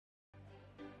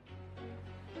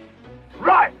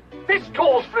This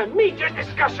calls for immediate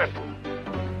discussion.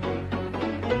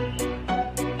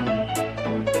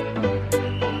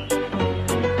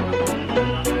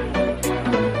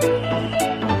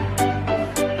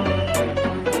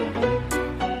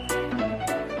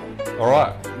 All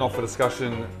right, Not for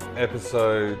Discussion,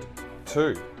 episode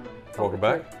 2. Welcome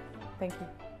back. Thank you.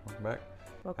 Welcome back.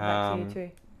 Welcome back to you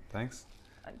too. Thanks.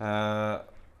 My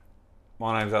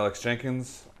name's Alex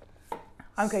Jenkins.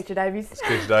 I'm Keisha Davies. It's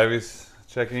Keisha Davies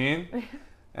checking in.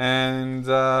 And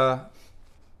here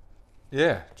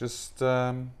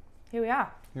we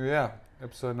are. Here we are,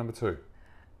 episode number 2.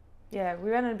 Yeah, we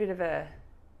went on a bit of a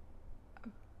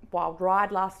wild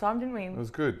ride last time, didn't we? It was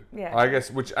good. Yeah. I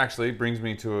guess, which actually brings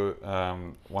me to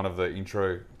one of the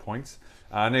intro points.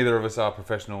 Neither of us are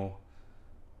professional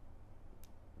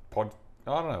I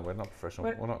don't know, we're not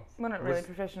professional. We're not really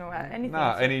professional at anything.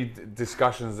 No, any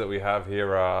discussions that we have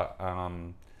here are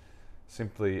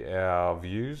simply our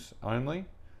views only.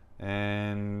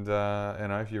 And,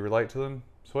 if you relate to them,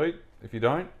 sweet. If you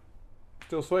don't,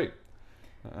 still sweet.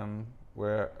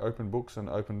 We're open books and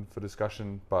open for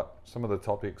discussion, but some of the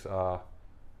topics are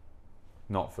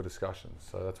not for discussion.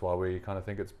 So that's why we kind of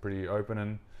think it's pretty open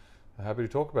and happy to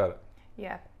talk about it.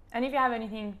 Yeah. And if you have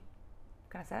anything,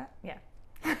 can I say it? Yeah.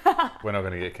 We're not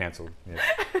going to get cancelled. Yeah.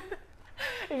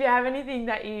 If you have anything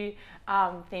that you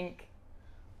think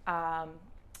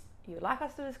you would like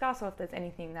us to discuss, or if there's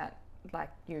anything that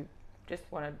you just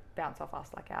want to bounce off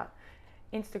us, our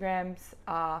Instagrams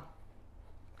are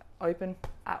open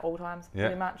at all times,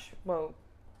 pretty much. Well,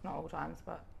 not all times,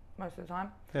 but most of the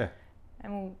time. Yeah.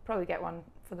 And we'll probably get one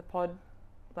for the pod,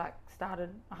 started.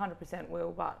 100%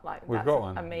 will, but we've that's got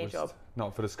one. a me job.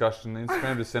 Not for discussion.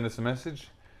 Instagram, just send us a message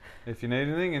if you need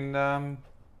anything, and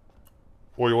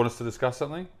or you want us to discuss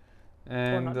something,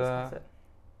 and or not discuss it.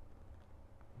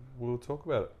 We'll talk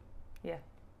about it. Yeah,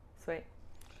 sweet.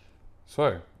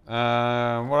 So, what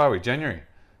are we? January.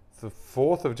 It's the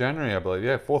 4th of January, I believe.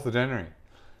 Yeah, 4th of January.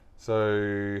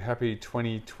 So, happy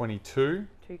 2022.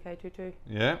 2K22.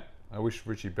 Yeah. I wish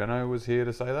Richie Benno was here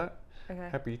to say that. Okay.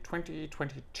 Happy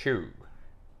 2022.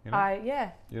 You know?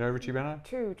 Yeah. You know Richie Benno?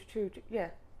 Two, yeah.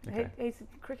 Okay. He's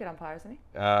a cricket umpire, isn't he?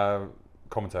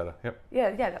 Commentator, yep.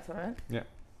 Yeah, that's what I meant. Yeah.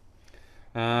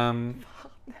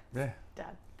 Yeah.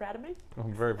 Dad, proud of me?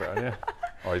 I'm very proud, yeah.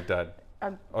 Oh, his dad.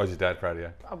 Is your dad proud of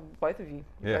you? Both of you.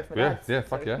 Yeah, Both my dads, yeah,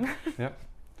 fuck yeah. Yep.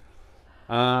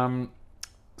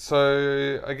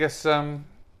 So I guess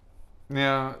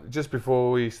now, just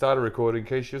before we started recording,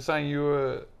 Keisha, you're saying you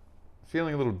were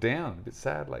feeling a little down, a bit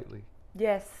sad lately.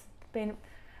 Yes.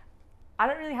 I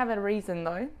don't really have a reason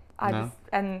though.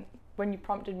 And when you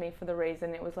prompted me for the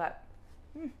reason, it was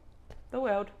the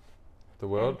world. The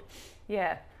world? And,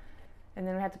 yeah. And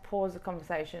then we had to pause the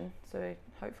conversation, so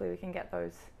hopefully we can get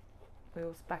those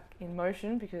wheels back in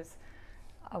motion, because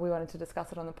we wanted to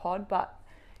discuss it on the pod. But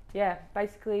yeah,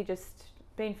 basically just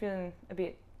been feeling a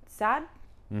bit sad,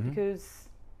 because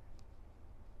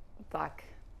I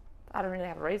don't really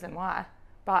have a reason why,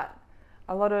 but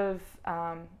a lot of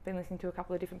been listening to a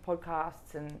couple of different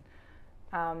podcasts, and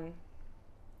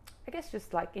I guess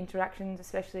just interactions,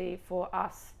 especially for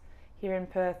us here in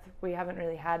Perth. We haven't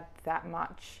really had that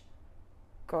much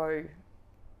go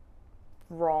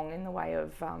wrong in the way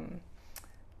of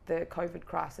the COVID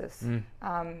crisis.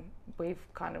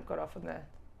 We've kind of got off on the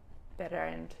better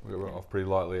end. We were off pretty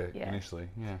lightly initially,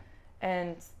 yeah.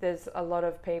 And there's a lot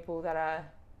of people that are,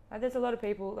 a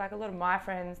lot of my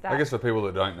friends that... I guess for people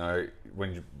that don't know,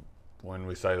 when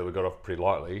we say that we got off pretty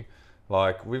lightly,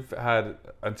 we've had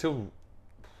until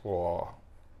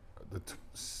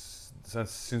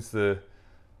since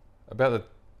about the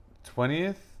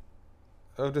 20th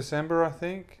of December, I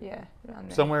think. Yeah,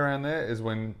 somewhere around there is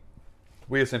when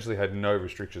we essentially had no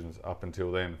restrictions up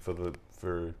until then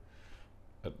for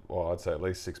I'd say at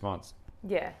least 6 months.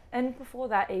 Yeah, and before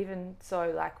that, even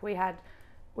so, we had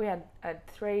a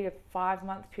 3 to 5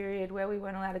 month period where we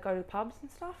weren't allowed to go to the pubs and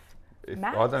stuff. I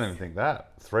don't even think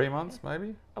that 3 months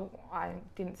maybe. Oh, I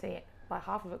didn't see it,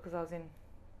 half of it, because I was in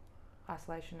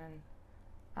isolation in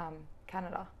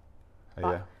Canada.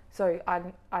 Yeah. So I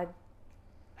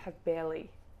have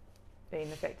barely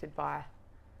been affected by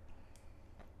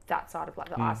that side of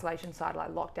the isolation side,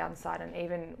 lockdown side, and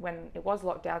even when it was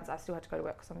lockdowns, I still had to go to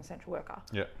work because I'm an essential worker.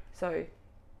 Yeah. So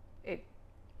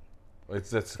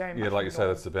that's like you say,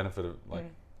 that's the benefit of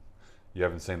you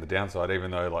haven't seen the downside,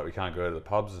 even though we can't go to the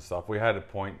pubs and stuff. We had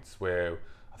points where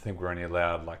I think we're only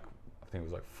allowed I think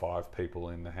it was 5 people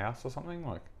in the house or something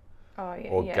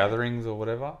or gatherings or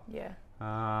whatever. Yeah.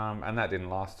 And that didn't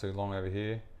last too long over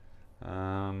here.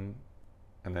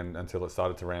 And then until it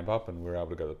started to ramp up and we were able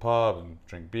to go to the pub and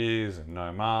drink beers and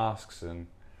no masks and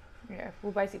Yeah,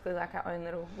 well, basically like our own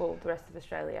little, well, the rest of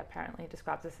Australia apparently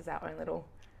describes us as our own little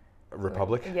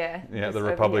Republic. Yeah. Yeah, just the over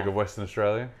Republic here. of Western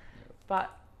Australia. But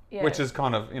yeah, Which is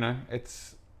kind of,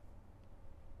 it's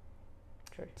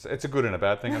true. it's a good and a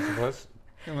bad thing, I suppose.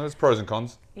 There's pros and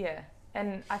cons. Yeah,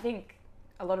 and I think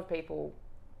a lot of people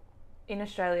in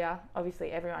Australia,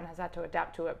 obviously everyone has had to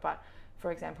adapt to it, but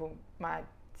for example, my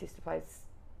sister plays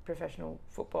professional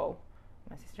football.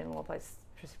 My sister-in-law plays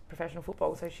professional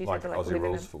football, so she's Like had to Aussie live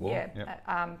rules in a, football? Yeah,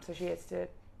 Yep. so she has to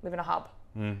live in a hub.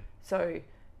 So,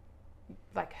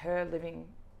 like her living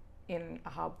in a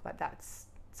hub, like that's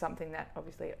something that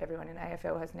obviously everyone in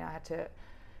AFL has now had to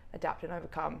adapt and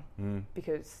overcome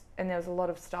because, and there was a lot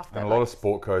of stuff that, And a lot of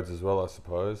sport codes as well, I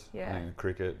suppose. Yeah.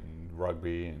 Cricket and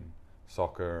rugby and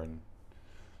soccer and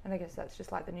I guess that's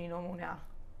just like the new normal now.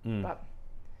 But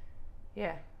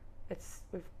yeah,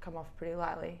 we've come off pretty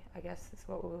lightly. I guess it's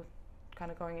what we were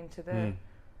kind of going into the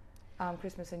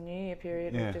Christmas and New Year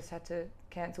period. Yeah. We've just had to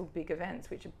cancel big events,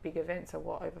 which are big events are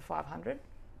what, over 500?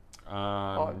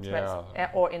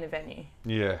 yeah. Or in a venue.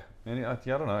 Yeah. I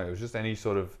don't know. It was just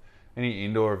any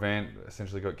indoor event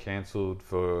essentially got cancelled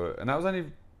and that was only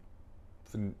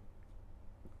for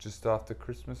just after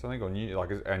Christmas, I think,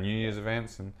 or our New Year's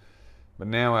events. But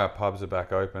now our pubs are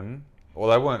back open. Well,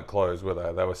 they weren't closed, were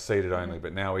they? They were seated only,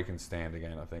 but now we can stand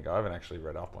again, I think. I haven't actually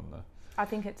read up on I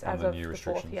think it's on as the of new the 4th,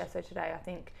 restrictions. yeah, so today, I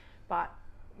think. But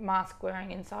mask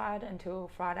wearing inside until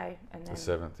Friday and then... the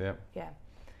 7th, yeah. Yeah.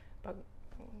 But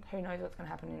who knows what's going to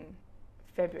happen in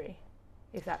February,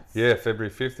 if that's... Yeah,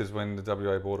 February 5th is when the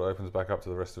WA border opens back up to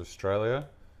the rest of Australia,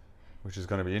 which is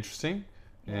going to be interesting.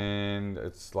 Yeah. And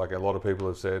it's like a lot of people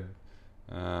have said,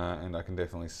 and I can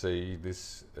definitely see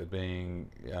this being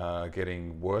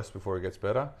getting worse before it gets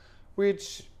better,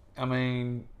 which, I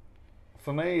mean,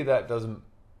 for me, that doesn't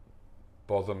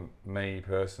bother me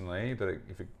personally, that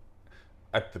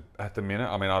at the minute,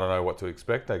 I mean, I don't know what to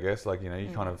expect, I guess. Like, you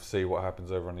kind of see what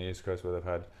happens over on the East Coast where they've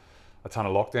had a ton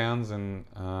of lockdowns and,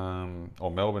 or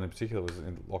Melbourne in particular was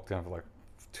in lockdown for like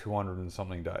 200 and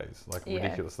something days, like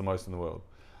ridiculous, the most in the world.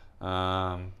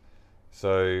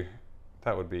 So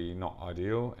that would be not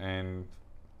ideal. And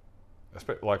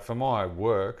like for my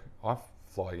work, I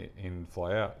fly in,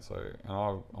 fly out. So, and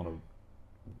I'm on a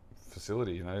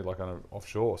facility, like on an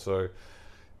offshore. So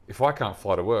if I can't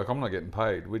fly to work, I'm not getting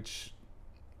paid, which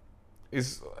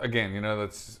is, again,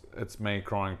 it's me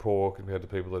crying poor compared to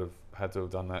people that have had to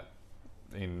have done that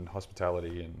in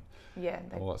hospitality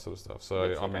and all that sort of stuff.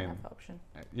 So I mean, have the option.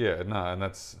 Yeah, no, and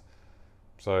that's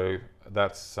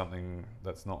something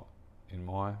that's not in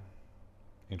my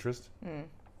interest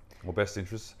or best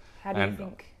interest. How do you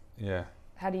think? Yeah.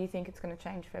 How do you think it's going to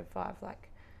change Feb 5? Like,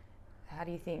 how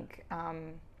do you think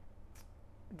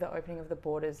the opening of the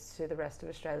borders to the rest of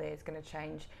Australia is going to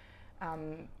change?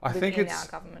 I think our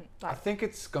government. I think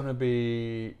it's going to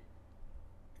be,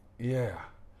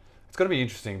 it's going to be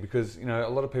interesting because a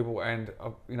lot of people, and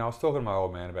I was talking to my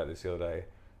old man about this the other day,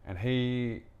 and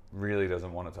he really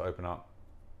doesn't want it to open up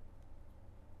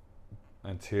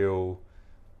until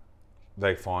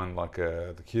they find like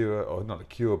the cure, or not a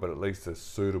cure, but at least a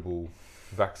suitable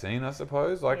vaccine, I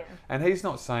suppose. Like, and he's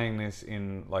not saying this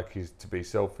in like he's to be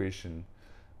selfish and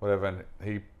whatever. And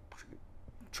he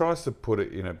tries to put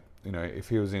it in a, if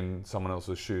he was in someone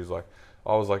else's shoes, like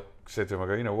I was like said to him,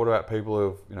 I go, what about people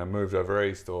who've moved over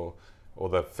east, or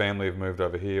the family have moved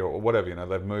over here, or whatever,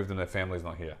 they've moved and their family's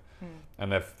not here,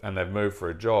 and they've moved for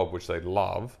a job which they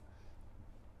love,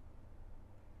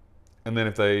 and then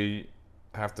if they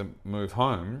have to move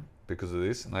home because of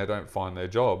this and they don't find their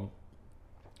job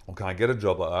or can't get a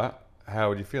job like that, how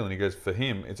would you feel? And he goes, for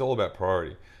him, it's all about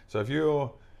priority. So if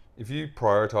you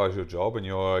prioritize your job and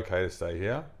you're okay to stay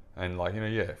here, and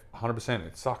 100%,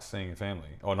 it sucks seeing your family,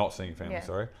 or not seeing your family,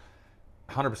 sorry.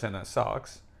 100% that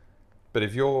sucks. But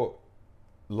if you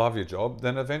love your job,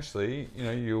 then eventually,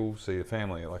 you'll see your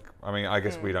family. Like, I mean, I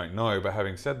guess we don't know, but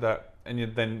having said that,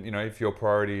 and then, if your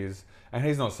priority is, and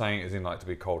he's not saying it as in like to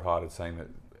be cold-hearted, saying that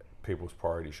people's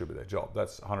priority should be their job.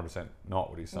 That's 100% not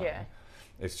what he's saying. Yeah.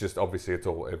 It's just, obviously, it's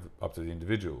all up to the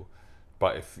individual.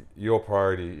 But if your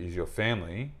priority is your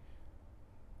family,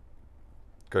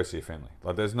 go see your family.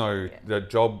 Like, there's no the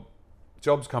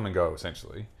jobs come and go,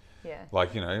 essentially. Yeah.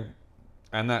 Like,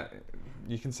 and that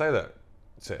you can say that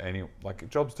to any, like,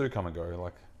 jobs do come and go.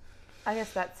 Like, I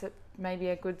guess that's maybe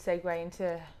a good segue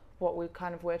into what we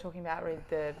kind of were talking about with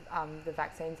the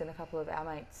vaccines, and a couple of our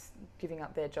mates giving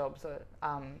up their jobs, or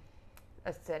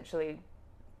essentially,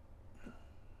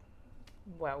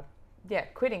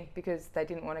 quitting because they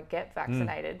didn't want to get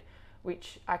vaccinated,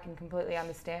 which I can completely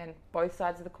understand both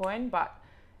sides of the coin, but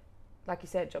like you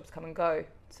said, jobs come and go.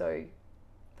 So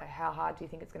how hard do you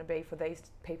think it's going to be for these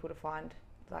people to find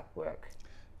like work?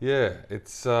 Yeah,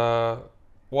 it's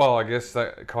well, I guess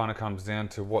that kind of comes down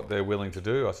to what they're willing to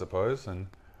do, I suppose, and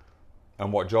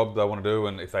what job they want to do,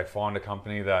 and if they find a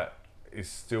company that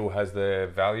still has their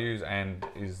values and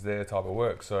is their type of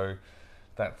work. So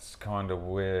that's kind of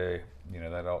where, you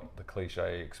know, the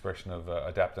cliche expression of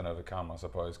adapt and overcome, I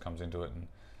suppose, comes into it. And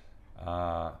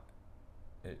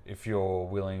if you're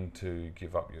willing to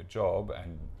give up your job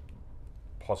and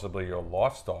possibly your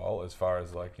lifestyle, as far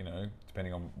as like, you know,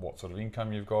 depending on what sort of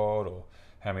income you've got or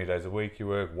how many days a week you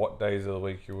work, what days of the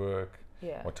week you work,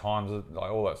 what times,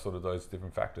 like all that sort of those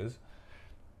different factors,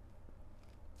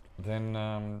 then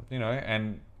you know,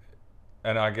 and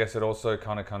I guess it also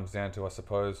kind of comes down to, I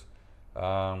suppose,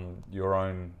 your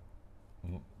own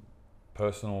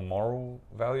personal moral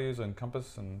values and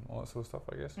compass and all that sort of stuff,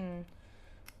 I guess.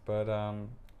 But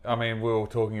I mean, we were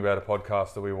talking about a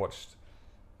podcast that we watched,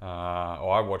 or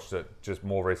I watched it just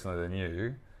more recently than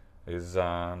you, is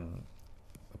a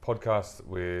podcast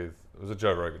with, it was a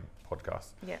Joe Rogan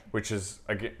podcast, which is,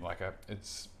 again, like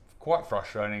it's quite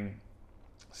frustrating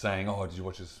saying, oh, did you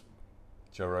watch this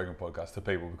Joe Rogan podcast to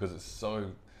people, because it's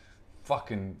so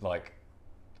fucking, like,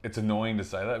 it's annoying to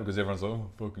say that because everyone's like, oh,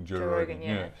 fucking Joe Rogan.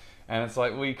 Yeah. And it's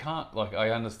like, we can't, like,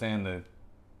 I understand the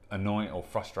annoying or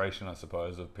frustration, I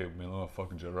suppose, of people being like, oh,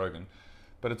 fucking Joe Rogan.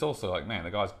 But it's also like, man,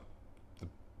 the guy's the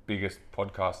biggest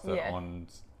podcaster on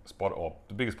Spot, or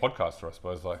the biggest podcaster, I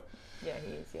suppose. Like, yeah,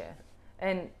 he is,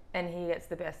 and he gets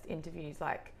the best interviews.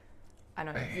 Like, I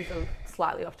know he's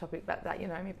slightly off topic, but that You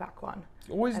Know Me Back one.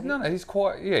 He's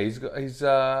quite, he's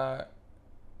the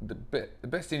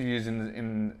best interviews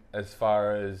in as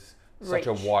far as such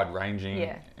a wide ranging,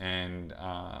 and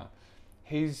I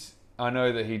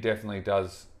know that he definitely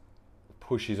does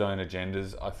push his own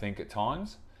agendas, I think, at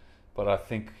times, but I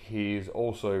think he's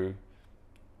also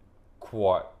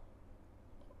quite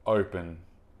open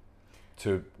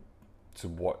to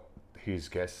what his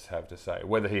guests have to say,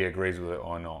 whether he agrees with it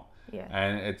or not.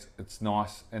 And it's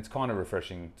nice, and it's kind of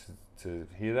refreshing to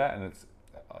hear that. And it's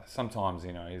sometimes,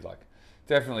 you know, he's like,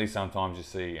 definitely sometimes you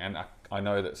see, and I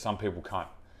know that some people can't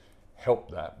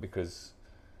help that because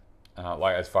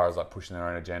like, as far as like pushing their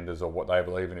own agendas or what they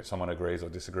believe in, if someone agrees or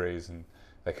disagrees and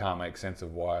they can't make sense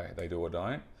of why they do or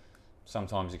don't,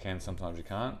 sometimes you can, sometimes you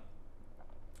can't.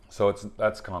 So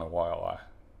that's kind of why I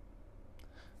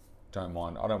don't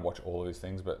mind. I don't watch all of these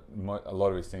things, but a lot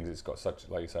of these things, it's got such,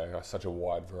 like you say, such a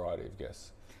wide variety of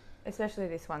guests. Especially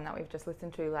this one that we've just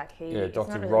listened to, like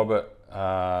Dr. Really...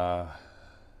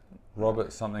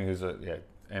 Robert something, who's a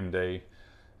MD.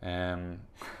 Can't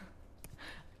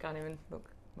even look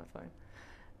at my phone.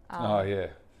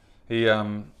 He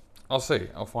I'll see.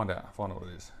 I'll find out what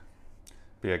it is.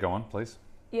 But yeah, go on, please.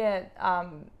 Yeah,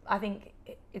 I think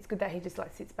it's good that he just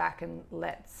like sits back and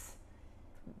lets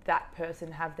that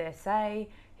person have their say.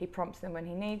 He prompts them when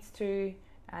he needs to,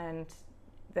 and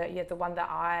the one that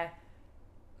I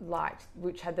liked,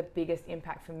 which had the biggest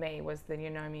impact for me, was the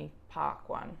Yunomi Park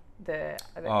one.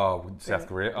 South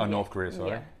Korea, North Korea,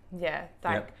 sorry.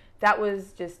 That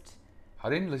was just. I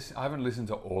haven't listened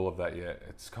to all of that yet.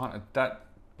 It's kind of, that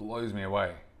blows me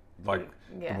away. Like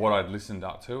what I'd listened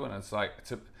up to, and it's like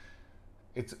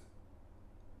it's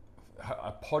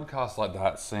a podcast like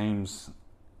that seems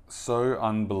so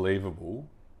unbelievable,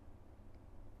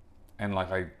 and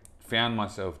like I found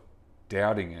myself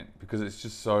doubting it because it's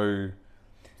just so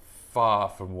far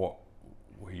from what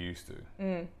we're used to.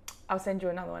 I'll send you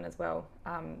another one as well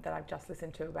that I've just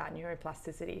listened to about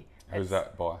neuroplasticity. Who's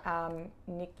that by?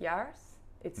 Nick Yaris.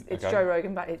 It's Joe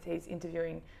Rogan, but he's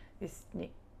interviewing this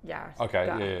Nick Yaris. Okay,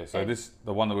 guy. So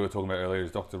the one that we were talking about earlier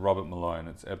is Dr. Robert Malone.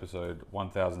 It's episode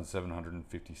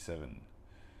 1757.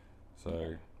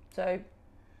 So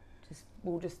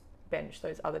we'll just bench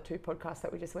those other two podcasts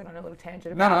that we just went on a little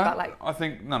tangent about. I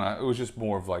think it was just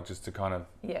more of like just to kind of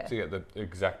to get the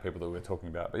exact people that we're talking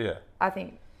about. But I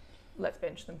think let's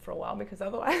bench them for a while, because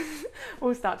otherwise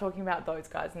we'll start talking about those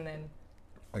guys and then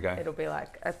it'll be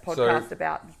like a podcast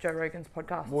about Joe Rogan's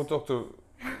podcast. Well,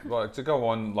 like, to go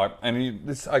on, like, and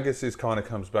this, I guess this kind of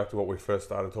comes back to what we first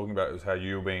started talking about, is how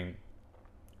you've been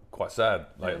quite sad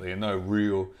lately and no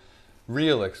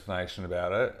real explanation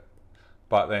about it.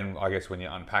 But then I guess when you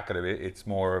unpack it a bit, it's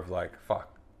more of like,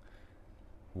 fuck,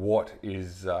 what's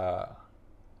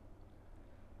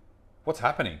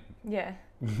happening? Yeah.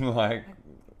 Like,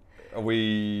 are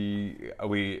we,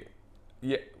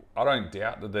 I don't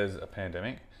doubt that there's a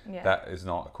pandemic. Yeah. That is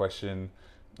not a question.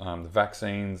 The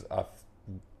vaccines, I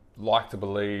like to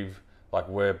believe, like,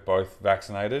 we're both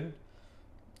vaccinated,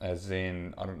 as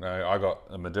in, I don't know, I got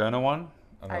a Moderna one.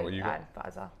 I don't know what you got.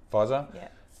 Pfizer. Pfizer? Yeah.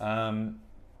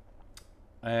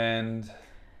 And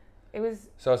it was.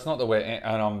 so it's not that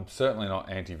and I'm certainly not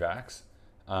anti-vax,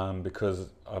 because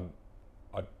I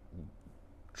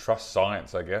trust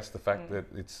science, I guess, the fact that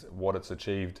it's what it's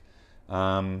achieved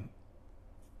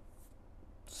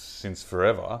since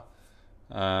forever.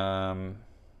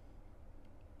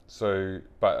 So,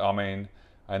 but I mean,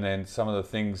 and then some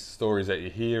of the stories that you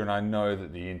hear, and I know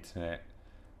that the internet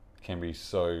can be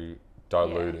so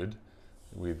diluted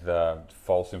with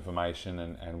false information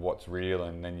and what's real,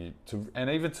 and then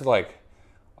even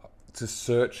to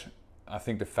search, I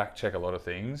think, to fact check a lot of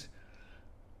things.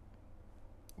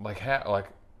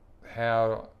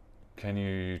 How can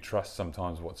you trust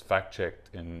sometimes what's fact checked,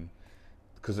 and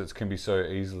because it can be so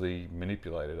easily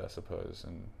manipulated, I suppose,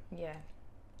 and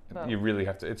well, you really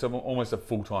have to. It's almost a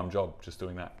full-time job just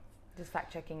doing that. Just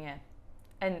fact checking,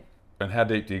 and how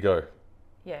deep do you go?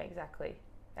 Yeah, exactly.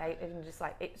 Even just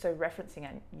so referencing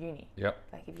at uni. Yep.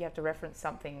 Like if you have to reference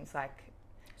something, it's like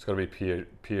it's got to be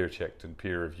peer checked and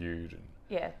peer reviewed. And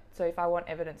yeah. So if I want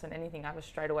evidence on anything, I just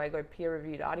straight away go peer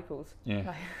reviewed articles.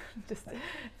 Yeah.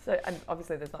 And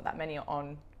obviously there's not that many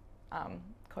on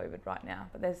COVID right now,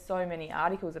 but there's so many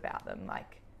articles about them.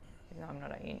 Like, even though I'm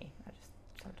not at uni, I just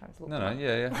sometimes look. No,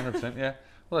 yeah, 100%, yeah.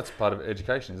 Well, that's part of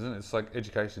education, isn't it? It's like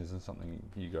education isn't something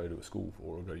you go to a school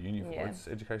for or go to uni for. Yeah.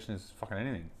 Education is fucking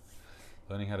anything.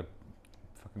 Learning how to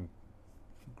fucking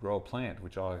grow a plant,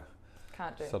 which I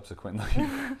can't do. Subsequently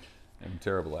am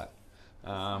terrible at.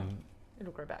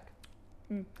 It'll grow back.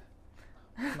 Maybe.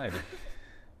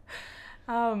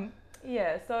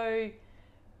 Yeah, so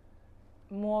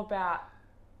more about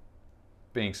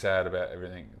being sad about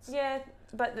everything.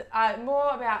 But more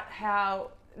about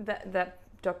how that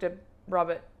Dr.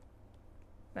 Robert,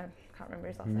 I can't remember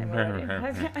his last name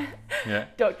already. Yeah.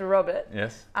 Dr. Robert.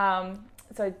 Yes.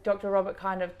 So Dr. Robert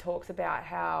kind of talks about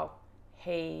how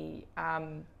he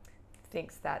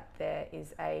thinks that there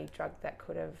is a drug that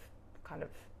could have kind of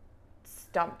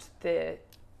stumped the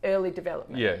early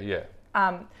development. Yeah.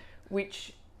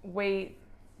 Which when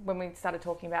we started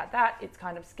talking about that, it's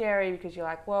kind of scary because you're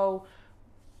like, well,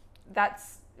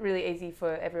 that's really easy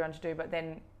for everyone to do, but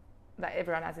then that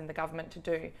everyone as in the government to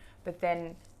do, but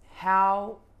then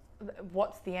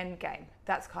what's the end game?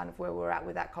 That's kind of where we're at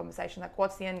with that conversation. Like,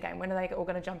 what's the end game? When are they all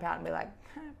going to jump out and be like,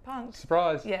 punk?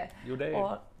 Surprise. Yeah. You're dead.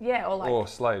 Or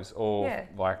slaves, or I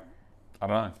don't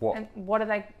know, what? And what are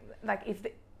they, like,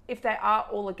 if they are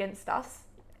all against us,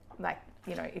 like,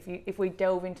 you know, if we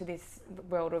delve into this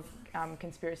world of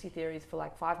conspiracy theories for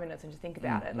like 5 minutes and just think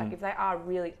about it, like if they are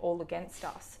really all against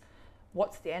us,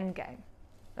 what's the end game?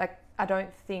 Like, I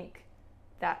don't think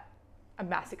that a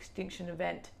mass extinction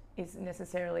event is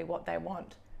necessarily what they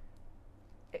want,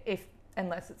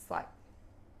 unless it's like,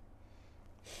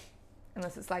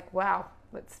 wow,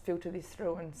 let's filter this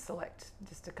through and select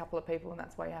just a couple of people, and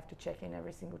that's why you have to check in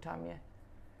every single time you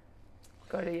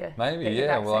go to your maybe get your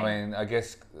vaccine. Well, I mean, I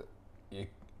guess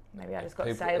maybe I just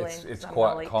got saline. It's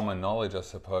quite common knowledge, I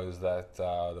suppose, that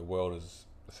the world is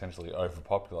essentially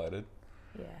overpopulated.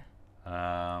 Yeah.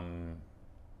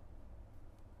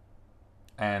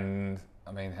 And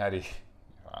I mean, how do you?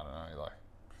 I don't know. Like,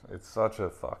 it's such a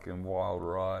fucking wild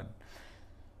ride.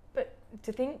 But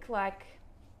to think like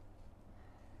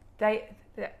so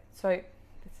there's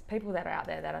people that are out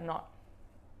there that are not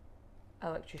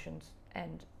electricians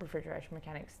and refrigeration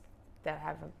mechanics that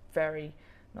have a very,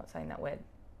 not saying that we're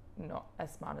not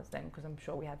as smart as them, because I'm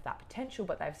sure we have that potential,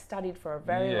 but they've studied for a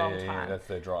very long time. Yeah, that's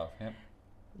their drive. Yep.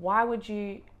 Why would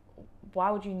you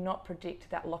not predict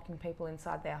that locking people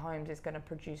inside their homes is going to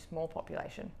produce more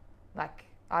population? Like,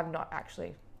 I've not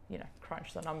actually,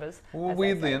 crunched the numbers. Well,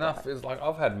 weirdly enough, it's like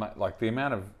I've had like the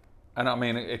amount of, and I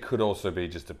mean, it could also be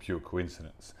just a pure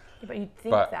coincidence. Yeah, but you'd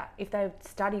think that if they've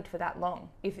studied for that long,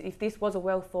 if this was a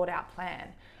well thought out plan,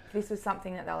 if this was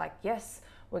something that they're like, yes,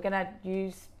 we're going to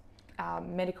use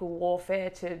medical warfare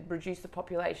to reduce the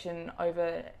population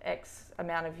over X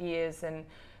amount of years, and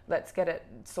let's get it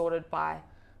sorted by.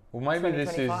 Well, maybe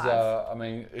this is, I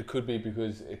mean, it could be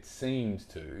because it seems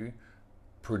to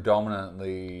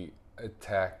predominantly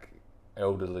attack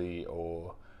elderly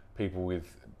or people with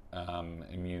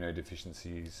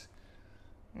immunodeficiencies.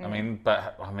 I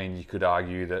mean, you could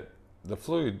argue that the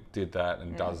flu did that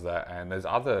and does that, and there's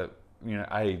other,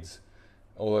 AIDS,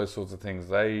 all those sorts of things,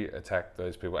 they attack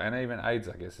those people. And even AIDS,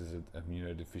 I guess, is an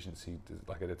immunodeficiency,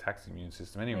 like it attacks the immune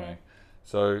system anyway.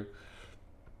 So,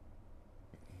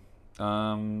 you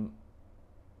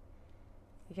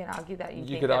can argue that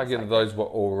you could argue that those were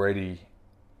already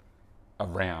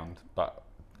around, but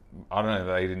I don't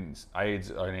know.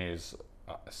 AIDS only is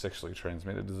a sexually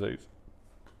transmitted disease,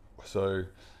 so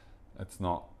it's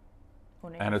not.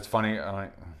 And it's funny. I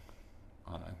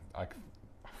don't know.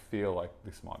 feel like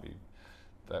this might be,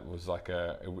 that was like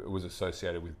it was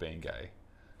associated with being gay,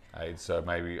 AIDS. So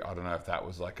maybe, I don't know if that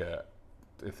was like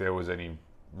if there was any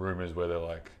rumours where they're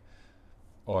like,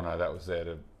 oh no, that was there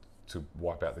to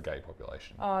wipe out the gay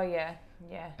population. Oh yeah.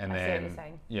 And I see then, what you're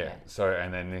saying. yeah. So,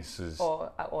 and then this is...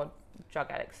 Or drug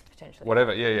addicts, potentially.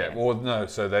 Whatever, yeah. Well, no,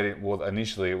 so they didn't... Well,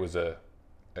 initially it was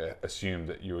assumed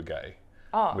that you were gay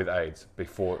with AIDS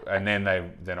before... And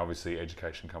then obviously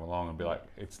education come along and be like,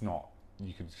 it's not.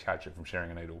 You could catch it from sharing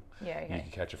a needle. Yeah, okay. You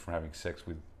can catch it from having sex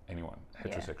with anyone,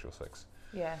 heterosexual sex.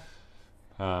 Yeah.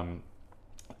 And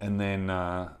then...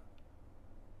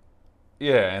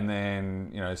 and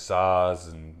then, SARS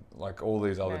and like all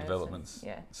these other developments.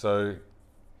 Yeah. So,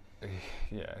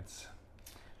 yeah, it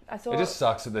just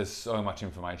sucks that there's so much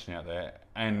information out there,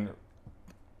 and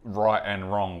right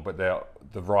and wrong, but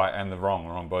the right and the wrong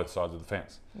are on both sides of the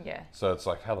fence. Yeah. So it's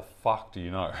like, how the fuck do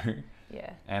you know?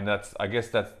 Yeah. And I guess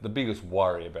that's the biggest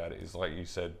worry about it, is like you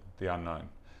said, the unknown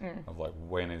of like,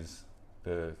 when is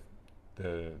the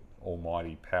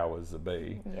almighty powers that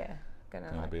be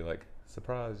gonna be like,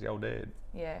 surprise, you're dead.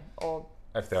 Yeah. Or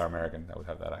if they're American, they would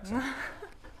have that accent.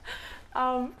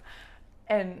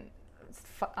 And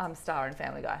Star and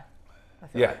Family Guy. I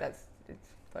feel like it's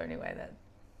the only way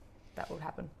that would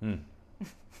happen.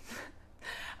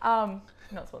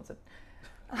 Not sponsored.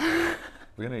 We're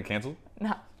gonna get cancelled?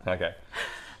 No. Okay.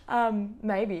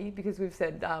 Maybe, because we've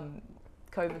said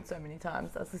COVID so many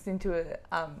times. I was listening to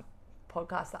a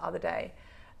podcast the other day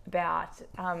about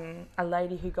a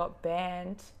lady who got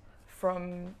banned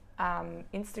from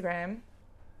Instagram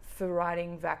for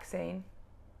writing vaccine.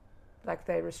 Like,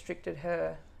 they restricted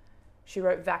her. She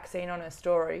wrote vaccine on her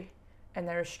story, and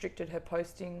they restricted her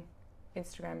posting.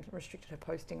 Instagram restricted her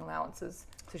posting allowances,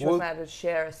 so she wasn't able to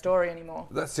share a story anymore.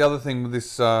 That's the other thing with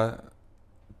this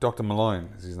Dr. Malone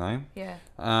is his name. Yeah.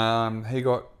 He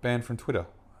got banned from Twitter,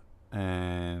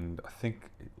 and I think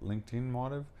LinkedIn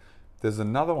might have. There's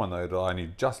another one though that I only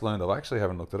just learned of. I actually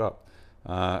haven't looked it up.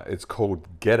 It's called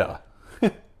Getter.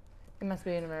 It must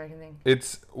be an American thing.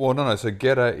 No. So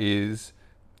Getter is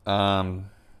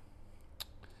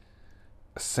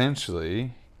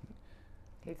essentially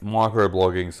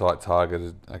microblogging site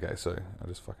targeted. Okay, so I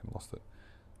just fucking lost it.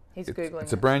 He's Googling.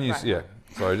 It's a brand new,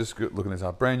 Sorry, just looking this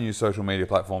up. Brand new social media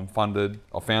platform founded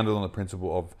on the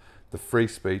principle of the free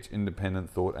speech,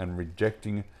 independent thought, and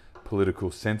rejecting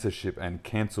political censorship and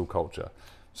cancel culture.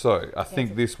 So I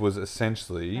think this was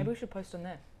essentially... Maybe we should post on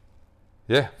there.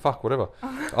 Yeah, fuck, whatever.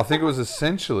 I think it was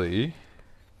essentially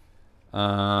Who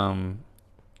owns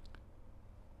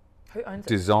it?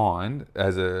 designed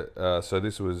as a... so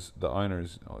this was... The owner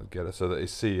is... Getter. So the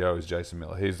CEO is Jason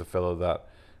Miller. He's the fellow that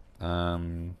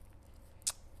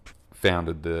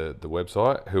founded the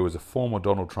website, who was a former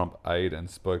Donald Trump aide and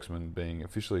spokesman, being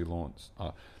officially launched.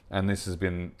 And this has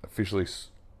been officially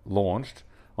launched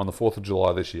on the 4th of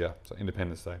July this year, so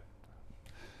Independence Day.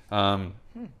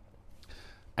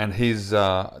 And his,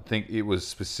 I think it was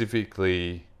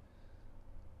specifically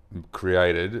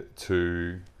created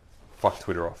to fuck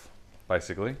Twitter off,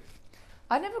 basically.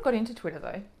 I never got into Twitter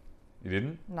though. You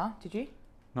didn't? No, did you?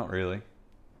 Not really.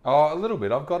 Oh, a little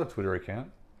bit. I've got a Twitter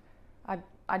account.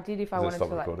 I did if I wanted to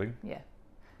recording? Yeah.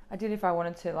 I did if I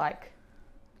wanted to like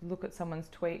look at someone's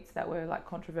tweets that were like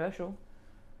controversial.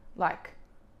 Like,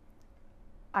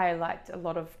 I liked a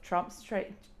lot of Trump's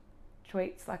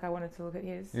tweets. Like, I wanted to look at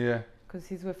his. Yeah. Because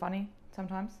his were funny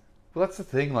sometimes. Well, that's the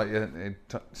thing. Like,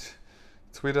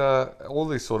 Twitter, all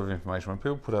this sort of information. When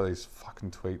people put out these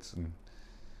fucking tweets, and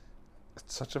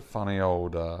it's such a funny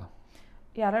old.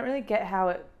 Yeah, I don't really get how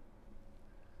it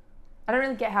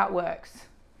works.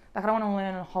 Like, I don't want to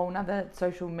learn a whole nother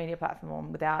social media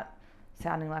platform without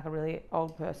sounding like a really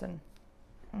old person.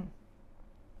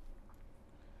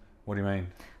 What do you mean?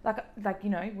 Like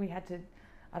we had to,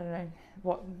 I don't know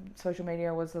what social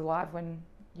media was alive when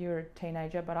you were a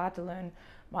teenager, but I had to learn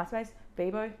MySpace,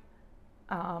 Bebo,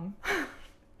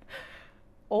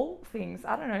 all things.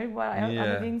 I don't know what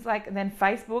other things, like, and then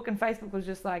Facebook, and Facebook was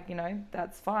just like,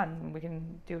 that's fine. We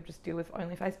can just deal with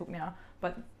only Facebook now.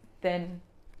 But then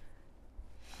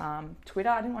Twitter,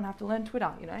 I didn't want to have to learn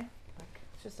Twitter, like,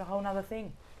 it's just a whole nother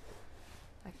thing.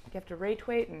 Like, you have to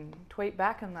retweet and tweet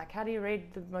back, and like, how do you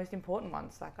read the most important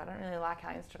ones? Like, I don't really like how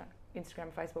Instagram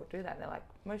and Facebook do that. They're like,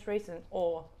 most recent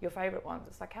or your favorite ones.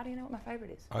 It's like, how do you know what my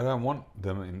favorite is? I don't want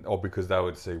them because they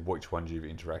would see which ones you've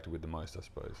interacted with the most, I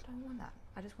suppose. I don't want that.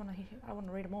 I just want to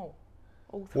read them all.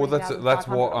 Well, that's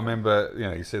what I remember.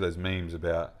 You see those memes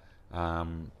about. I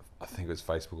think it was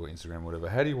Facebook or Instagram, or whatever.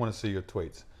 How do you want to see your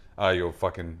tweets? Your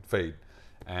fucking feed,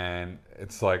 and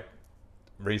it's like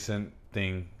recent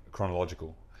thing,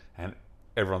 chronological, and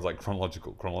everyone's like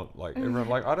like everyone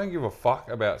like I don't give a fuck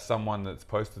about someone that's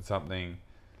posted something.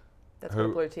 That's got a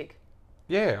blue tick.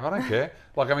 Yeah, I don't care.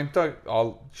 Like, I mean,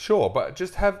 sure, but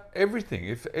just have everything.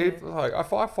 If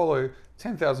I follow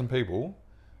 10,000 people,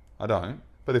 I don't.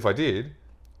 But if I did,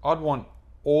 I'd want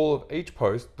all of each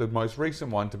post, the most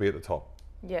recent one, to be at the top.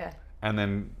 Yeah. And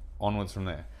then onwards from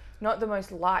there. Not the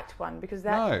most liked one, because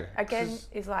that again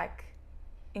is like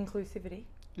inclusivity.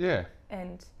 Yeah.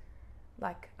 And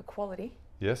like equality.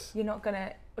 Yes. You're not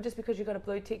gonna, or just because you got a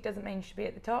blue tick doesn't mean you should be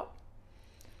at the top.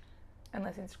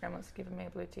 Unless Instagram wants to give me a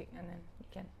blue tick, and then you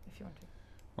can if you want to.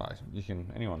 Well,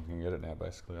 anyone can get it now,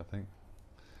 basically, I think.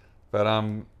 But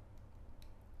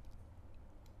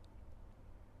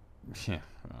yeah.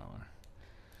 I don't know.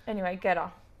 Anyway,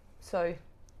 Getter. So.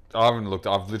 I haven't looked.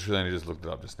 I've literally only just looked it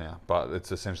up just now, but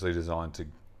it's essentially designed to.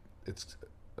 It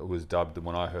was dubbed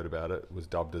when I heard about it. It was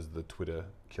dubbed as the Twitter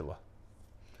killer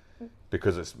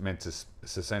because it's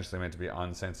essentially meant to be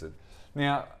uncensored.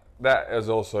 Now that is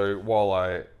also, while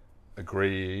I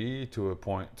agree to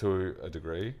a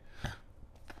degree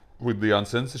with the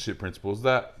uncensorship principles,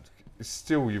 that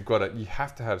still you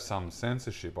have to have some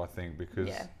censorship, I think, because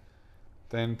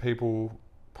then people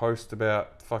post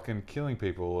about fucking killing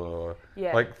people or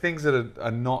like things that are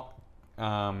not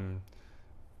are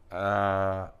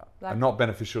not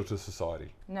beneficial to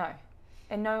society. No.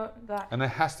 And there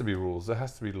has to be rules, there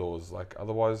has to be laws, like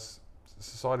otherwise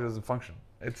society doesn't function.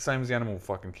 It's the same as the animal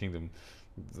fucking kingdom.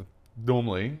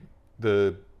 Normally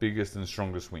the biggest and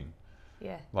strongest win.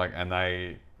 Yeah. Like, and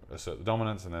they assert the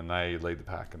dominance, and then they lead the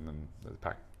pack, and then the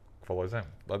pack follows them.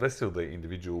 Like, they're still the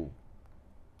individual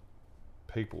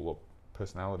people or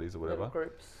personalities or whatever. Little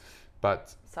groups.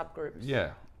 But subgroups.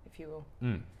 Yeah. If you will.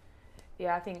 Mm.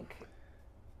 Yeah, I think.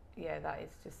 Yeah, that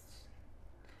is just.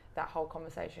 That whole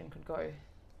conversation could go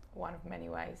one of many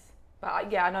ways. But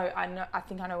I know. I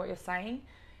think I know what you're saying.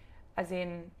 As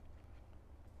in,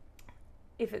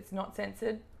 if it's not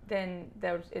censored, then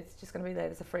it's just going to be there.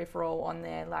 There's a free for all on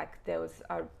there. Like there was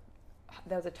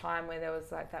a time where there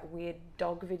was like that weird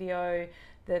dog video,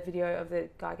 the video of the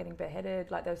guy getting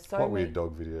beheaded. Like there was so What weird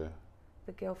dog video?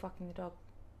 The girl fucking the dog.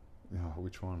 Oh,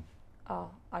 which one? Oh,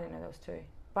 I didn't know there was two.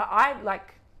 But I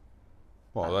like.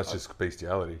 Well, that's just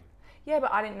bestiality. Yeah,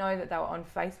 but I didn't know that they were on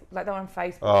Facebook. Like they were on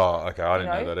Facebook. Oh, okay. I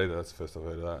didn't know that either. That's the first I've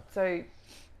heard of that. So,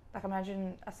 like,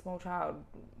 imagine a small child.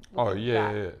 Oh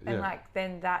yeah. And like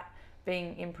then that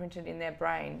being imprinted in their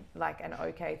brain like an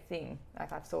okay thing.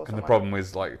 Like I saw. And the problem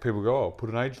is like people go, "Oh, put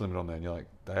an age limit on there," and you're like,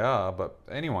 "They are," but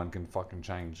anyone can fucking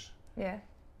change. Yeah.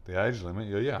 The age limit.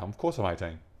 Yeah. Of course, I'm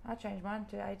 18. I change mine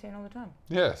to 18 all the time.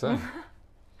 Yeah. Same.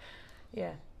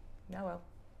 Yeah. No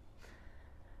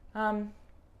well.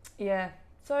 Yeah.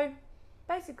 So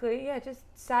basically, yeah, just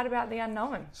sad about the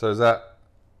unknown. So is that?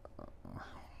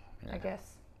 I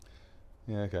guess.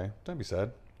 Yeah. Okay. Don't be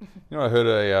sad. You know,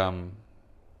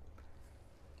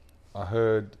 I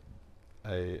heard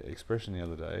a expression the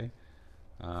other day,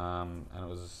 and it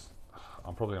was,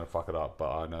 I'm probably going to fuck it up, but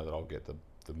I know that I'll get the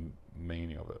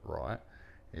meaning of it right.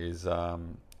 It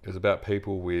was about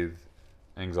people with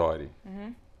anxiety,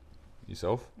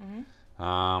 yourself,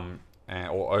 or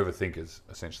overthinkers,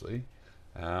 essentially.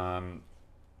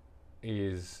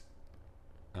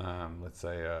 Let's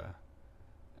say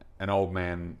an old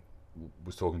man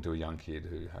was talking to a young kid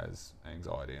who has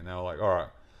anxiety, and they were like, "All right,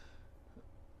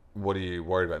 what are you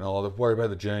worried about?" No, I'm worried about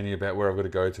the journey, about where I've got to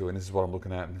go to, and this is what I'm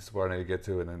looking at, and this is where I need to get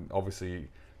to. And then obviously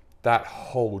that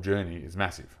whole journey is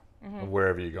massive of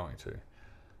wherever you're going to.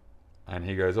 And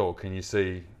he goes, "Oh, can you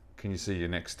see your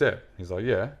next step?" He's like,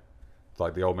 "Yeah."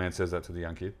 Like the old man says that to the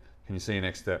young kid. "Can you see your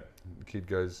next step?" The kid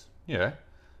goes, "Yeah."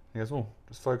 He goes, "Well,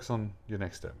 just focus on your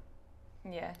next step."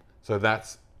 Yeah. So and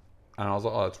I was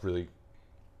like, "Oh, that's really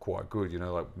quite good." You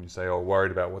know, like when you say, "Oh,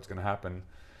 worried about what's going to happen,"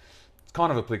 it's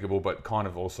kind of applicable, but kind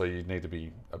of also you need to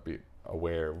be a bit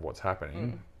aware of what's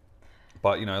happening.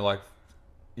 But, you know, like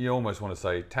you almost want to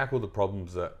say, tackle the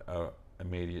problems that are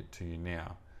immediate to you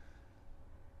now,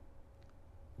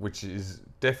 which is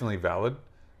definitely valid,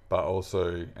 but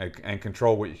also, and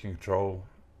control what you can control,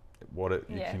 what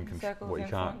you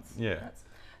can't. Yeah.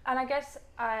 And I guess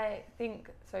I think,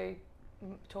 so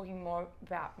talking more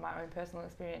about my own personal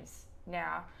experience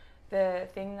now, the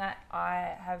thing that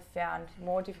I have found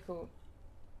more difficult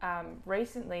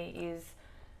recently is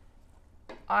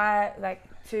I like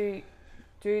to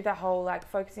do the whole like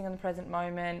focusing on the present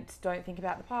moment, don't think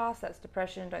about the past, that's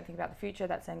depression, don't think about the future,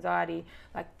 that's anxiety,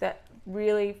 like that,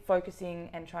 really focusing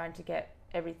and trying to get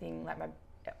everything, like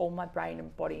all my brain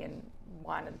and body and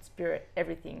mind and spirit,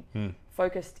 everything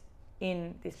focused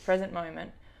in this present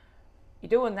moment. You're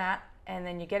doing that and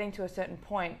then you're getting to a certain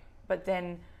point, but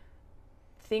then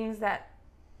things that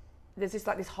there's just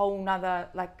like this whole nother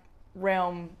like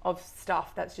realm of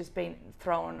stuff that's just been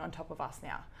thrown on top of us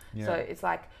now. Yeah. So it's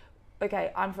like,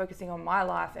 okay, I'm focusing on my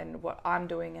life and what I'm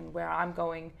doing and where I'm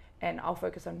going, and I'll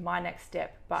focus on my next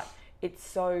step. But it's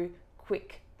so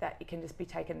quick that it can just be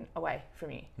taken away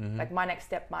from you. Like my next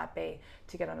step might be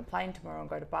to get on a plane tomorrow and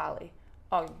go to Bali.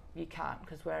 Oh, you can't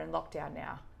because we're in lockdown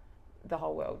now. The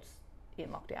whole world's in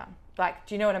lockdown. Like,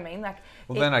 do you know what I mean? Like,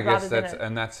 well, then I guess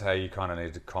that's how you kind of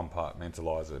need to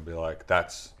compartmentalize it and be like,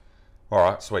 that's all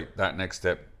right, sweet. That next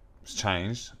step's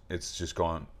changed. It's just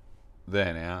gone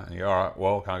there now, and you're all right.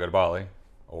 Well, can't go to Bali,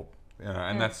 or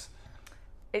and that's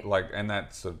and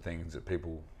that sort of things that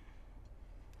people.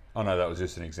 I know that was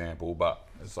just an example, but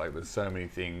it's like there's so many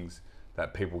things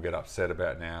that people get upset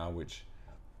about now, which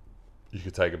you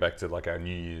could take it back to like our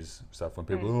New Year's stuff when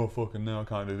people, oh fucking now I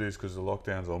can't do this because of the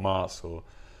lockdowns or masks, or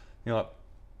like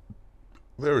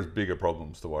there is bigger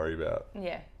problems to worry about.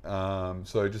 Yeah.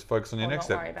 So just focus on your next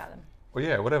step. Not worry about them. Well,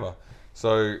 yeah, whatever.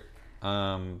 So.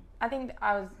 I think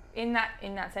I was in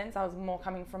that sense. I was more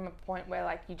coming from a point where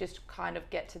like you just kind of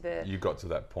get to the. You got to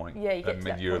that point. Yeah, you get to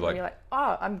that point like, where you're like,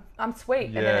 oh, I'm sweet,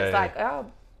 and Yeah, then it's yeah. like, oh,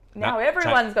 now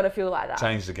everyone's got to feel like that.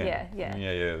 Changed again. Yeah.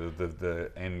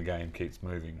 The end game keeps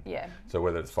moving. Yeah. So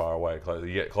whether it's far away, close,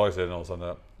 you get closer, and all of a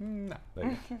sudden, nah, there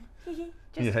you go.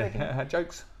 Just joking.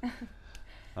 Jokes.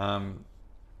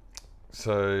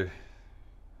 So,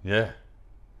 yeah.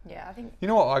 Yeah, I think. You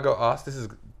know what I got asked? This is a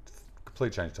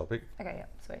complete change topic. Okay, yeah,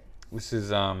 sweet. This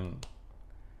is a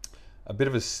bit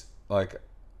of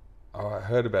I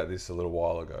heard about this a little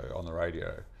while ago on the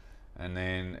radio, and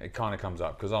then it kind of comes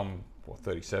up because I'm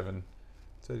 37,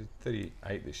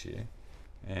 38 this year,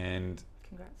 and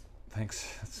Congrats.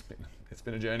 thanks. It's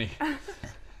been a journey,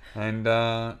 and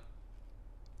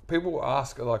people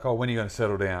ask like, oh, when are you going to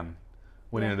settle down?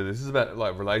 When are you going to do this? This is about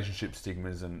like relationship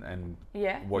stigmas and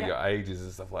what your age is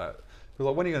and stuff like that. People are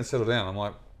like, when are you going to settle down? I'm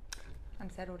like, I'm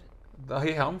settled. oh,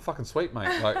 yeah, I'm fucking sweet,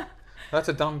 mate. Like, that's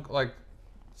a dumb, like,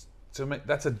 to me,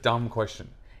 that's a dumb question.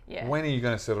 Yeah. When are you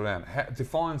going to settle down?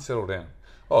 Define settle down.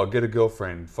 Oh, get a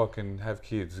girlfriend, fucking have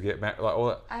kids, get married, like all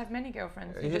that. I have many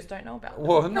girlfriends. You just don't know about them.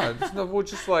 Well, no, it's not, well,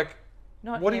 just like,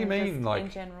 Not what do you in mean, just like, in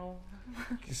general?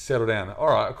 settle down? All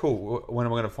right, cool. When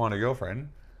am I going to find a girlfriend?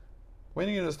 When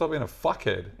are you going to stop being a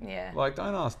fuckhead? Yeah. Like,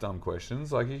 don't ask dumb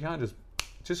questions. Like, you can't just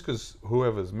because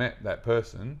whoever's met that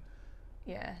person.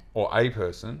 Yeah. Or a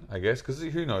person, I guess, because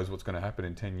who knows what's going to happen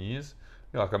in 10 years.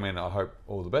 Like, I mean, I hope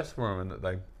all the best for them and that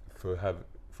they have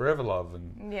forever love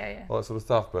and all that sort of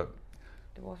stuff. But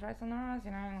divorce rates on the rise,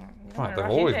 you know. You don't right, wanna they've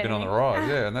rush always into been on the anything. rise,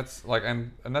 yeah. And that's like,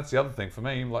 and that's the other thing for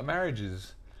me. Like, marriage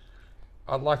is.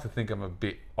 I'd like to think I'm a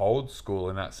bit old school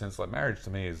in that sense. Like, marriage to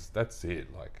me that's it.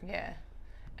 Like, Yeah.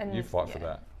 And you fight for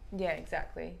that. Yeah,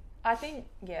 exactly. I think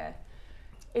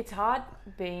it's hard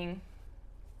being.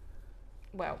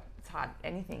 Well, it's hard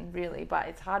anything really, but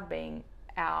it's hard being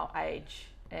our age,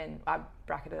 and I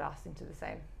bracketed us into the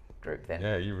same group then.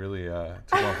 Yeah, you really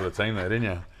took one for the team there,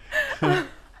 didn't you?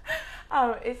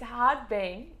 It's hard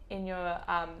being in your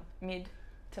mid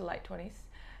to late 20s,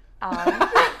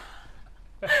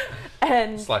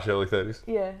 and / early 30s.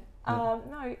 yeah. No,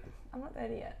 I'm not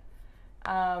 30 yet.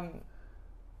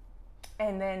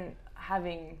 And then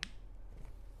having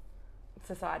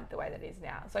society the way that it is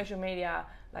now, social media,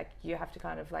 like you have to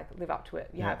kind of like live up to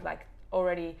it. You have like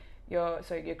already your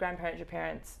grandparents, your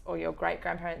parents, or your great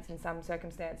grandparents in some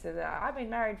circumstances. I've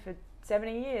been married for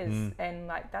 70 years, and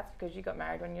like that's because you got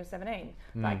married when you were 17.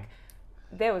 Like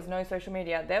there was no social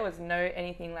media, there was no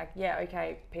anything. Like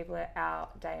people at our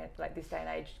day, like this day and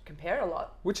age, compare a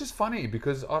lot. Which is funny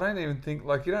because I don't even think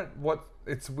like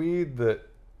it's weird that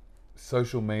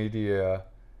social media.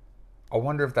 I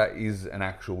wonder if that is an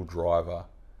actual driver.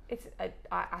 It's an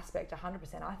aspect,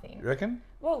 100%. I think. You reckon?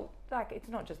 Well, like it's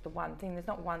not just the one thing. There's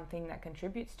not one thing that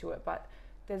contributes to it, but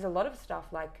there's a lot of stuff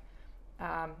like.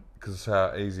 Because it's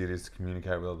how easy it is to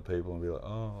communicate with other people and be like,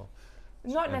 oh.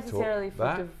 Not necessarily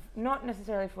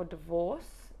for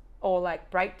divorce or like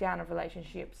breakdown of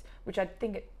relationships, which I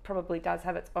think it probably does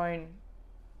have its own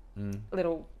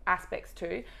little aspects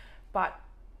too, but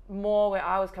more where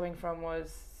I was coming from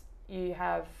was you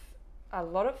have a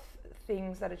lot of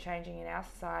things that are changing in our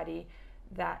society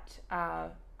that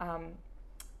are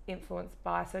influenced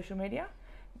by social media.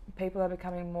 People are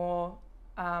becoming more.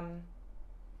 I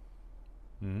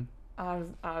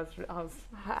was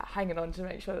hanging on to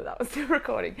make sure that was still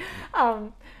recording.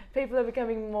 People are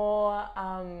becoming more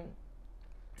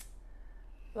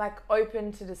like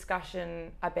open to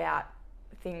discussion about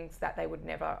things that they would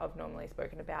never have normally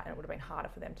spoken about, and it would have been harder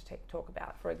for them to talk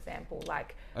about. For example,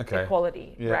 like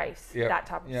equality, race, that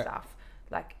type of stuff.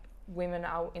 Like women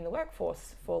are in the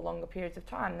workforce for longer periods of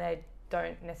time. They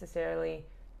don't necessarily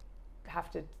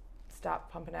have to start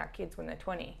pumping out kids when they're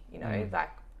 20, you know, like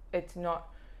it's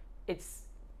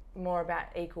more about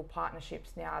equal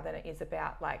partnerships now than it is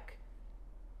about like,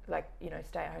 you know,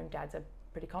 stay-at-home dads are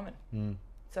pretty common.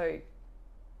 So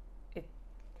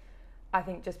I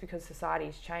think just because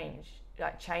society's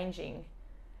changing,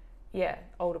 yeah,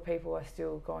 older people are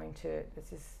still going to,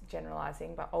 this is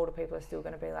generalising, but older people are still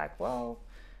going to be like, well,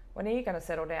 when are you going to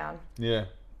settle down? Yeah.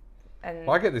 And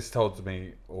I get this told to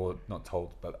me, or not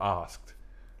told, but asked,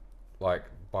 like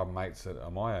by mates that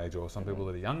are my age, or some people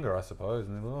that are younger, I suppose,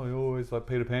 and they're like, oh, you're always like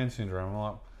Peter Pan syndrome. I'm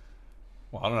like,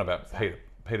 well, I don't know about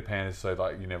Peter Pan is so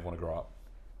like you never want to grow up.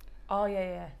 Oh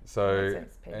yeah. So Makes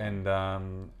sense,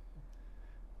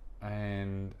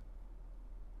 and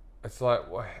it's like,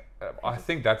 I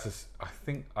think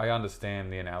I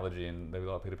understand the analogy and they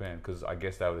were like Peter Pan because I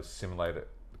guess they would assimilate it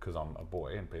because I'm a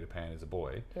boy and Peter Pan is a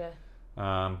boy. Yeah.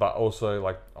 But also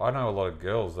like I know a lot of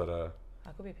girls that are.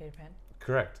 I could be Peter Pan.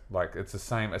 Correct. Like it's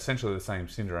essentially the same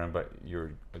syndrome, but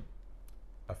you're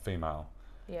a female.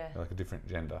 Yeah. Like a different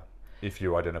gender, if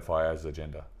you identify as a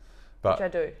gender. But, which I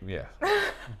do. Yeah.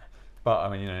 But I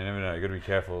mean, you know, you never know. You got to be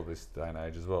careful this day and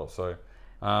age as well. So.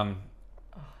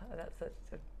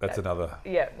 That's another.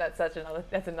 Yeah, that's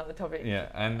another topic. Yeah,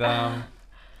 and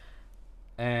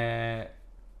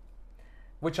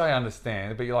which I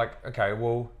understand, but you're like, okay,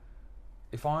 well,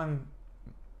 if I'm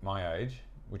my age,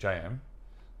 which I am,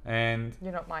 and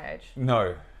you're not my age.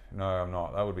 No, I'm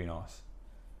not. That would be nice.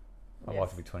 I'd like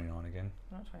to be 29 again.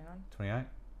 Not 29. 28.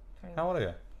 29. How old are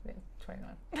you? Yeah,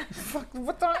 29. Fuck,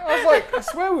 what the? I was like, I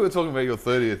swear we were talking about your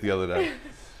 30th the other day.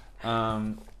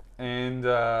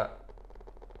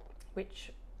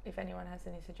 Which, if anyone has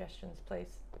any suggestions,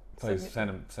 please send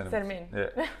them in.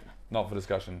 Yeah, not for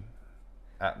discussion.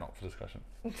 Not for discussion.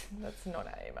 That's not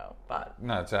our email, but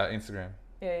no, it's our Instagram.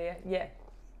 Yeah.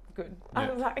 Good. Yeah.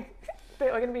 I was like,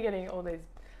 we're going to be getting all these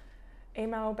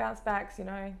email bounce backs, you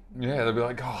know. Yeah, they'll be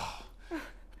like, oh,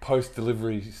 post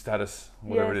delivery status,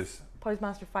 whatever it is.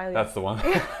 Postmaster failure. That's the one.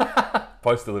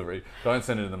 Post delivery. Don't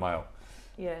send it in the mail.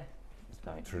 Yeah, just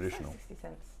don't. Traditional. 60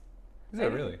 cents. Is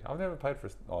that really? I've never paid for.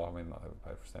 Not never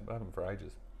paid for a stamp, but I haven't for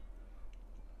ages.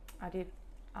 I did.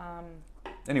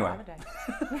 Anyway. The other day.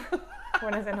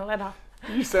 When I sent a letter.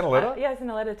 You sent a letter? I sent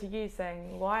a letter to you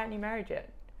saying, why aren't you married yet?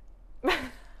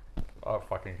 I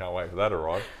fucking can't wait for that to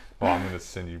arrive. Well, I'm going to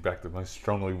send you back the most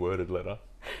strongly worded letter.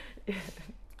 Yeah.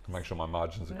 Make sure my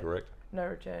margins are correct. No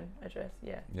return address,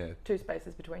 yeah. 2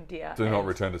 spaces between dear. Do not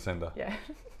return to sender. Yeah.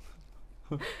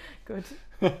 Good.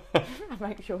 I'll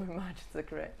make sure my margins are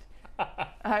correct.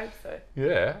 I hope so.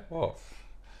 Yeah, well.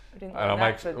 We didn't learn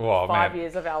that for 5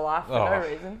 years of our life for no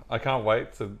reason. I can't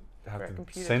wait to have to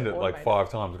send it like 5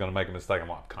 times. I'm going to make a mistake. I'm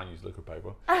like, I can't use liquid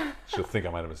paper. She'll think I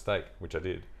made a mistake, which I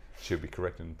did. She'll be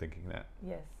correct in thinking that.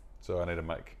 Yes. So I need to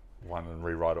make one and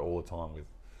rewrite it all the time with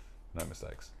no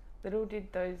mistakes. Little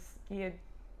did those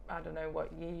I don't know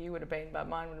what year you would have been, but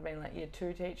mine would have been like year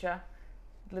 2 teacher.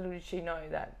 Little did she know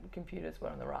that computers were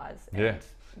on the rise. And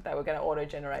they were going to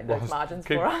auto-generate those margins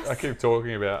for us. I keep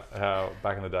talking about how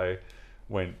back in the day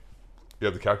when you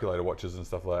have the calculator watches and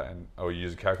stuff like that, or you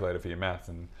use a calculator for your maths,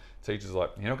 and teachers are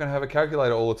like, you're not going to have a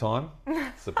calculator all the time.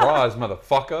 Surprise,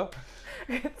 motherfucker.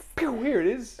 Here it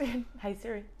is. Hey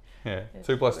Siri. Yeah,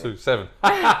 2 + 2, 7.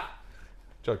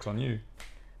 Joke's on you.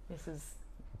 This is...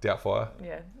 Doubtfire.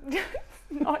 Yeah.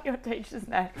 Not your teacher's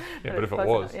name. Yeah, but if it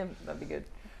was. Yeah, that'd be good.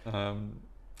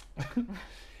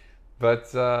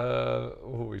 But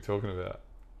what were we talking about?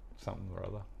 Something or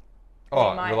other.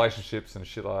 Oh, relationships and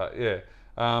shit like that. Yeah.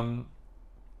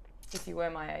 If you were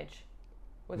my age.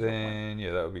 Then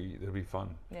that'd be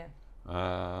fun. Yeah.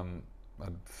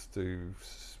 I'd do.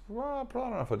 Well, I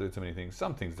don't know if I do too many things.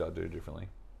 Some things I'd do differently.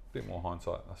 A bit more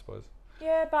hindsight, I suppose.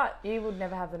 Yeah, but you would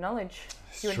never have the knowledge.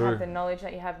 You wouldn't have the knowledge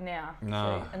that you have now.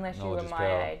 No. So unless you were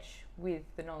my age with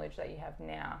the knowledge that you have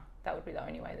now, that would be the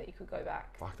only way that you could go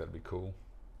back. Fuck, that'd be cool.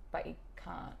 But you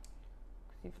can't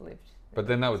because you've lived. But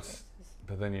then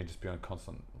but then you'd just be on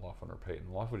constant life on repeat,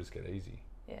 and life would just get easy.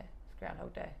 Yeah, it's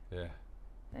Groundhog Day. Yeah.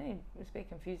 Then it'd just be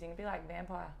confusing. It'd be like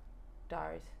Vampire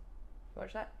Diaries. You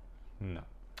watch that? No.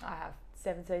 I have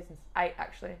 7 seasons, 8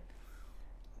 actually.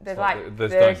 There's like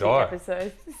 30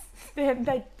 episodes. they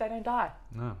don't die.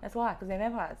 No. That's why, because they're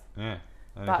vampires. Yeah.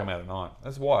 They don't come out at night.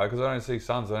 That's why, because I don't see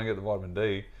sun, so I don't get the vitamin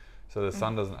D. So the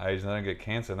sun doesn't age and they don't get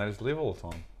cancer and they just live all the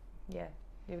time. Yeah.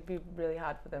 It would be really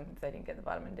hard for them if they didn't get the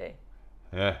vitamin D.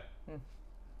 Yeah. Do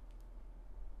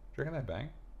you reckon they bang?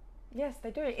 Yes, they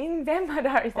do. In Vampire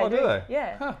Diaries, they do. Do they?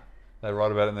 Yeah. Huh. They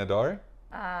write about it in their diary?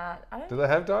 I don't. Do they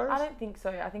have diaries? I don't think so.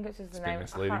 I think it's just the name. I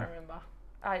can't remember.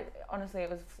 Honestly, it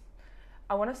was.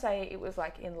 I want to say it was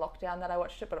like in lockdown that I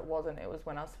watched it, but it wasn't. It was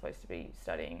when I was supposed to be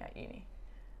studying at uni.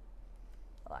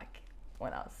 Like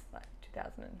when I was like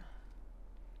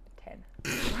 2010.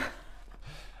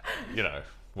 You know,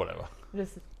 whatever.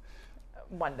 Just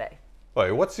one day.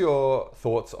 Wait, what's your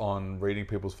thoughts on reading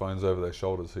people's phones over their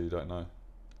shoulders who you don't know?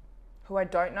 Who I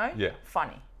don't know? Yeah.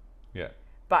 Funny. Yeah.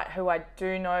 But who I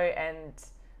do know and...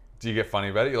 Do you get funny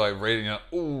about it? You're like reading it,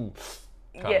 ooh,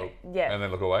 can't look, yeah. and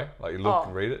then look away. Like you look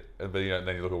and read it, and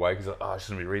then you look away because you're like, I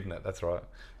shouldn't be reading that. That's right.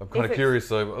 I'm kind of curious,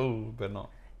 so better not.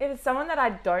 If it's someone that I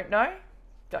don't know,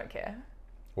 don't care.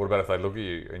 What about if they look at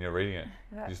you and you're reading it?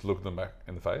 You just look them back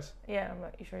in the face? Yeah, I'm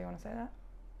like, you sure you want to say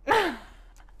that?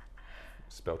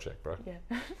 Spell check, bro. Yeah.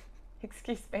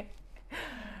 Excuse me.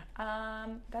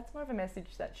 That's more of a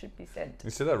message that should be sent. You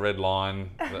see that red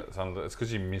line? It's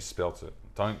because you misspelt it.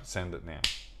 Don't send it now.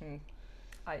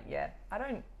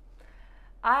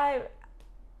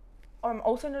 I'm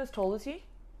also not as tall as you,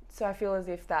 so I feel as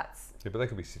if that's... Yeah, but they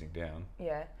could be sitting down.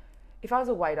 Yeah. If I was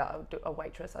a waiter, a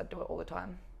waitress, I'd do it all the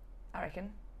time, I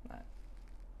reckon. Like,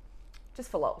 just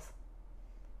for lols.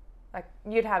 Like,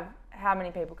 you'd have how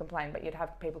many people complain, but you'd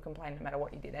have people complain no matter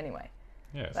what you did anyway.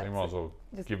 Yeah, so you might as well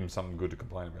just give them something good to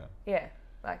complain about. Yeah,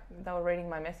 like they were reading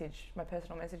my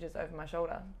personal messages over my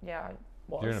shoulder. Yeah, I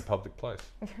was. You're in a public place.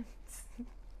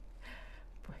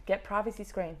 Get privacy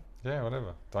screen. Yeah,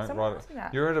 whatever. Don't Someone write asked it. me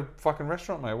that. You're at a fucking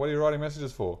restaurant, mate. What are you writing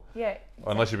messages for? Yeah.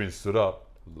 Unless you've been stood up,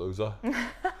 loser.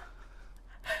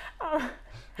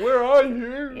 Where are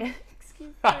you? Yeah,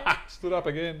 excuse me. Stood up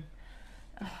again.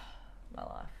 My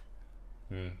life.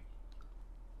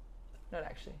 Not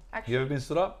actually. You ever been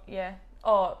stood up? Yeah.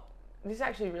 Oh, this is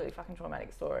actually a really fucking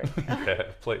traumatic story.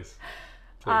 Yeah, please.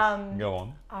 Go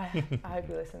on. I hope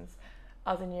he listens.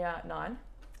 I was in year 9,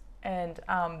 and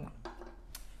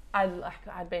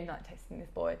I'd been like texting this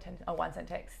boy a 1 cent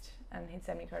text, and he'd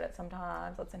send me credit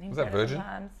sometimes. I'd send him credit Virgin?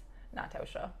 sometimes. Nah,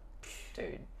 Telstra.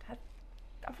 Dude,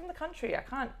 I'm from the country. I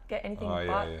can't get anything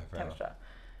but Telstra.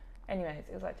 Anyways,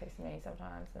 it was like texting me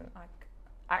sometimes, and like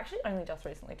I actually only just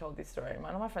recently told this story.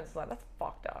 One of my friends was like, "That's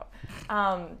fucked up,"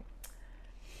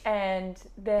 and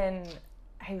then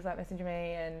he was like messaging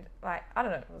me, and like I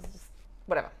don't know, it was just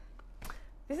whatever.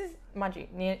 This is, mind you,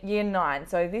 year 9,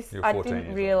 so this I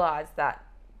didn't realise that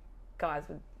guys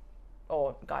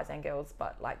and girls,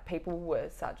 but like people were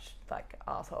such like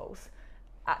assholes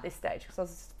at this stage, because I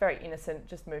was very innocent,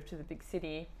 just moved to the big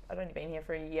city. I'd only been here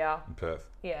for a year. In Perth.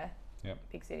 Yeah. Yep.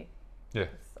 Big city. Yeah.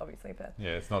 It's obviously Perth.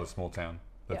 Yeah, it's not a small town.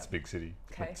 That's big city.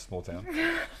 Okay. It's a small town.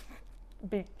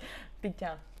 Big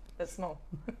town. That's small.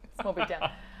 Small big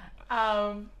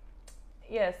town.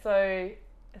 Yeah, so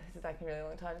this is taking a really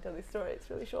long time to tell this story. It's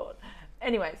really short.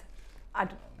 Anyways,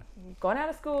 I'd gone out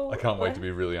of school. I can't wait to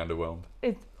be really underwhelmed.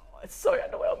 It's so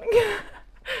underwhelming.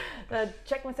 I'd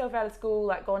checked myself out of school,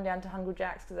 like gone down to Hungry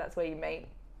Jack's, because that's where you meet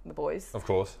the boys. Of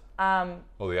course. All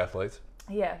the athletes.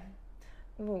 Yeah.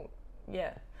 Well,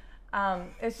 yeah.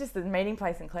 It's just the meeting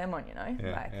place in Claremont, you know.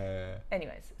 Yeah.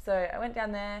 Anyways, so I went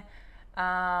down there,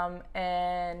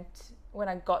 and when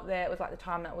I got there, it was like the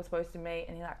time that we're supposed to meet,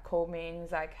 and he like called me and he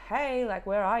was like, "Hey, like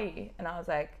where are you?" And I was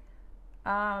like,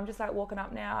 "I'm just like walking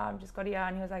up now. I'm just got here."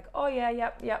 And he was like, "Oh yeah,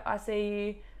 yep, I see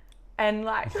you." And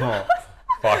like, fuck,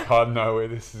 I know where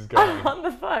this is going. On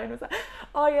the phone, I was like,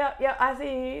 "Oh yeah, I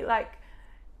see you." Like,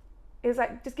 he was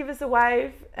like, "Just give us a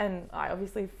wave," and I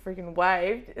obviously freaking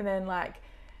waved, and then like,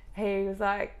 he was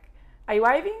like, "Are you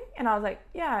waving?" And I was like,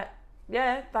 yeah,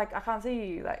 like I can't see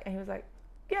you. Like, and he was like,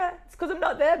 "Yeah, it's because I'm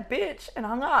not there, bitch," and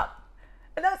hung up.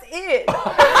 And that's it.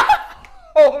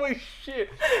 Holy shit.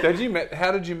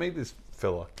 How did you meet this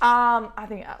fella? I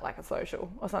think at like a social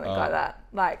or something like that.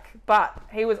 Like, but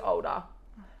he was older.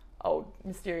 Old,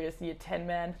 mysterious year 10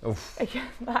 man.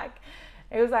 Like,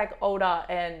 he was like older,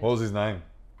 and... What was his name?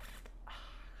 I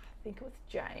think it was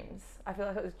James. I feel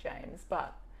like it was James,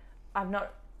 but I've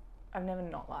never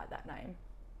not liked that name.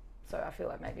 So I feel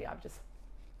like maybe I've just...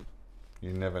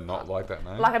 You never not liked that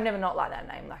name? Like, I've never not liked that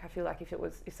name. Like, I feel like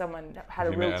if someone had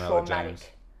a real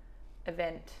traumatic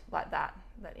event like that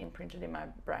imprinted in my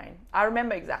brain. I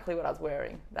remember exactly what I was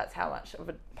wearing. That's how much of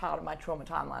a part of my trauma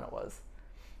timeline it was.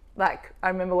 Like, I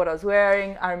remember what I was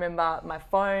wearing. I remember my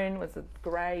phone was a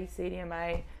grey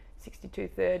CDMA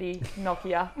 6230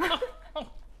 Nokia.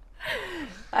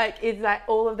 Like, it's like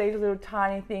all of these little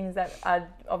tiny things that are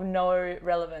of no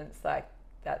relevance. Like,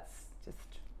 that's just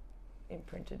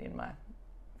imprinted in my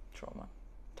trauma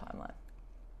timeline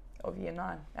of year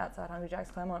 9 outside Hungry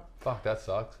Jack's Claremont. Fuck, that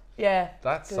sucks. Yeah.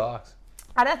 That sucks.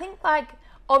 And I think, like,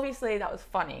 obviously that was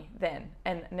funny then,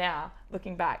 and now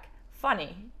looking back,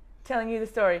 funny. Telling you the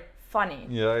story, funny.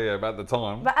 Yeah, but at the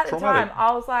time, But at the traumatic. time,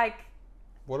 I was like,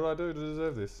 What did I do to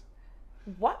deserve this?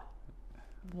 what?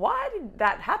 Why did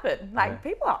that happen? Like, Yeah.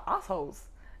 people are assholes.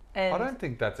 And I don't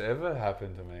think that's ever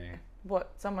happened to me.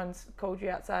 what, someone's called you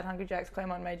outside Hungry Jack's,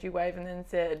 Claremont made you wave and then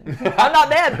said, I'm not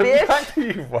there, The bitch. fact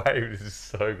that you waved is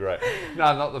so great.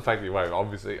 No, not the fact that you waved.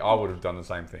 Obviously, I would have done the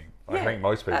same thing. I Yeah, think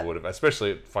most people would have,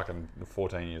 especially at fucking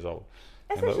 14 years old.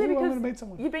 And Especially like, "Ooh, I'm because gonna meet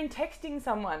someone." you've been texting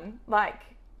someone, like,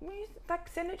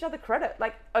 send each other credit.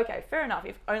 Like, okay, fair enough,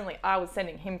 if only I was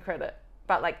sending him credit.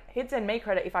 But, like, he'd send me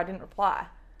credit if I didn't reply.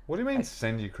 What do you mean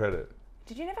send you credit?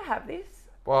 Did you never have this?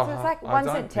 Well, So it's like I 1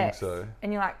 don't cent think text. so.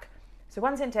 And you're like, so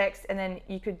 1 cent text, and then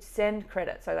you could send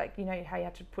credit. So, like, you know how you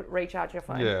have to recharge your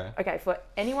phone? Yeah. Okay, for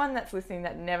anyone that's listening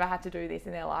that never had to do this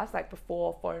in their lives, like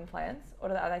before phone plans,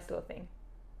 or are they still a thing?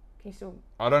 Can you still,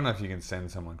 I don't know if you can send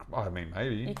someone. I mean,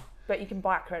 maybe. but you can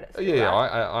buy credit still, Yeah, right?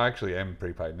 I actually am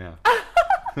prepaid now.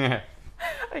 Yeah,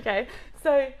 Okay,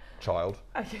 so, child,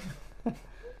 okay.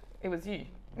 It was you.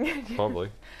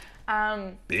 probably.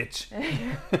 So Bitch.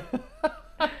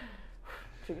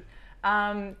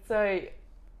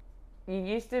 you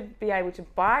used to be able to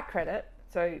buy credit.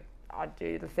 So I'd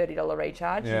do the $30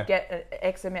 recharge. Yeah. You get an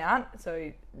X amount. So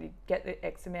you get the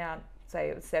X amount, say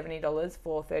it was $70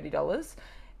 for $30.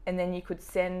 And then you could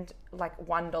send like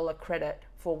 $1 credit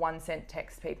for 1 cent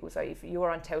text people. So if you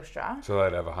were on Telstra, So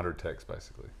they'd have 100 texts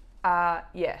basically.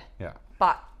 yeah. Yeah.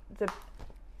 But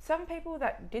some people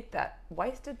that did that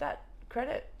wasted that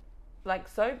credit. Like,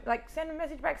 so, like, send a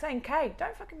message back saying, "Kay,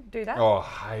 don't fucking do that." Oh,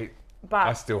 I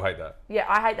But still hate that. yeah,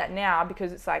 I hate that now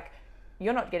because it's like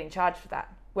you're not getting charged for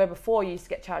that. Where before you used to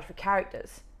get charged for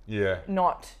characters, Yeah.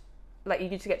 not like you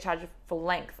used to get charged for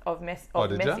length of Oh,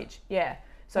 did ya? message. Yeah.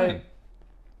 So When?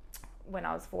 when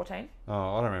I was 14,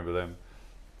 Oh, I don't remember them.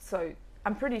 so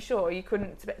I'm pretty sure you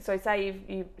couldn't. So say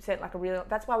you sent like a real.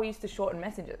 That's why we used to shorten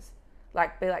messages,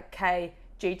 like be like K,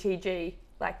 GTG,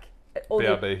 like all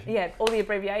BRB. all the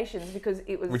abbreviations because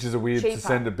it was Which is a weird cheaper. to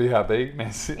send a BRB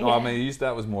message. Yeah. Oh, I mean,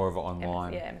 that was more of an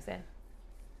online. Yeah, MSN.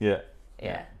 Yeah.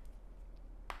 Yeah.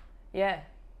 Yeah.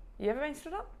 You ever been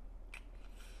stood up?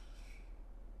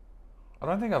 I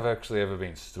don't think I've actually ever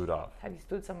been stood up. Have you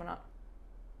stood someone up?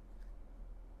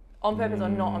 On purpose or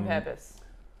not on purpose?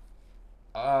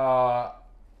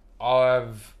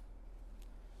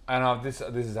 This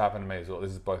has happened to me as well.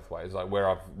 This is both ways. Like where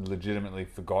I've legitimately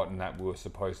forgotten that we were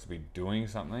supposed to be doing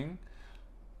something,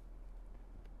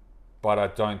 but I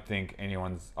don't think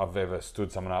I've ever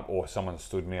stood someone up or someone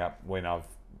stood me up when I've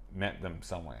met them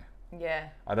somewhere. Yeah.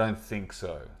 I don't think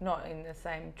so. Not in the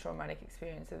same traumatic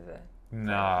experience of the...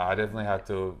 No, I definitely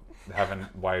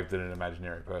haven't waved at an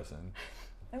imaginary person.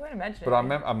 They weren't imaginary. But I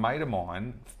remember a mate of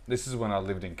mine, this is when I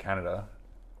lived in Canada.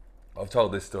 I've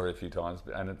told this story a few times,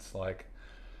 and it's like,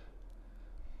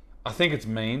 I think it's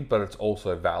mean, but it's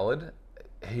also valid.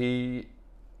 He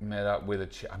met up with a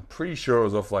chick, I'm pretty sure it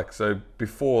was off like, so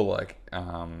before like,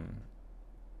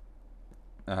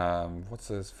 what's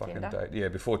this fucking Tinder? date? Yeah,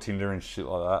 before Tinder and shit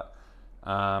like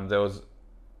that. There was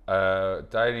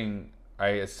dating,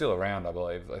 it's still around, I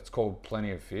believe. It's called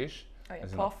Plenty of Fish. Oh yeah,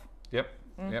 Isn't POF. Yep.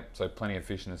 Yep. So plenty of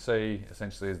fish in the sea,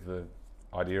 essentially, is the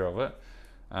idea of it.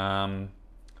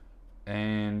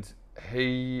 And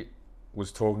he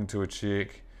was talking to a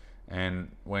chick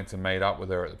and went to meet up with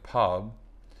her at the pub,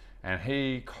 and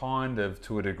he kind of,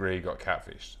 to a degree, got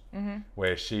catfished,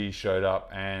 where she showed up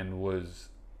and was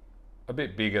a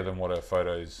bit bigger than what her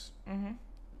photos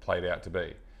played out to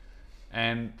be.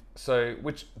 And so,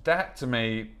 which that to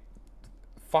me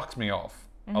fucks me off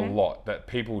a lot, that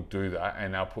people do that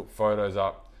and they'll put photos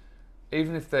up,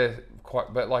 even if they're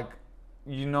quite, but like,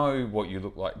 you know what you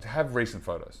look like, to have recent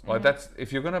photos. Like that's,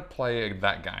 if you're going to play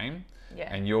that game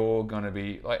and you're going to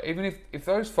be like, even if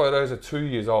those photos are 2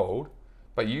 years old,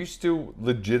 but you still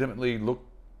legitimately look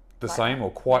the Like same that.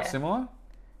 or quite Yeah. similar,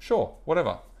 sure,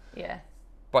 whatever. Yeah.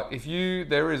 But if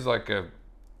there is like a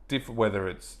different, whether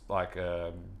it's like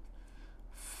I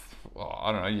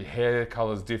don't know, your hair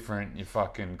color's different, you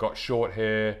fucking got short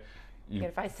hair, You get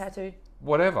a face tattoo.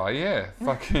 whatever, yeah,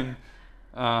 fucking,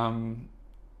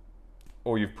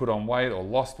 or you've put on weight or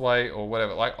lost weight or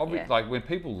whatever. Like, like when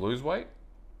people lose weight,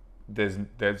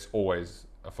 there's always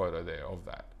a photo there of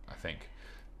that, I think,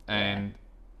 and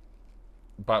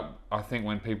but I think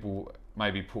when people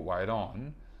maybe put weight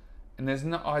on, and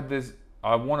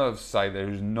I want to say there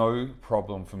is no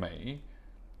problem for me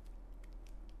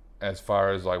as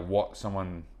far as like what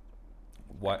someone,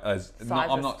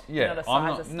 I'm not, You're not a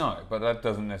sizist. no, but that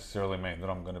doesn't necessarily mean that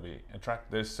I'm going to be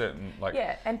attracted. There's certain like,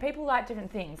 Yeah, and people like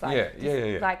different things. Like,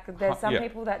 yeah. Like there's some Yeah.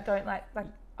 people that don't like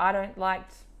I don't like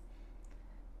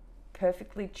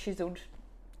perfectly chiseled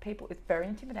people, it's very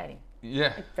intimidating.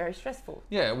 Yeah. It's very stressful.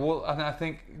 Yeah, well, and I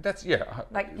think that's,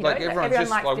 Like, you like know, everyone everyone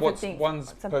just, likes like, different what's things. one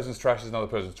Some- person's trash is another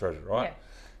person's treasure, right?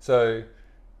 Yeah.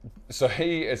 So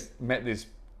he has met this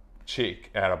chick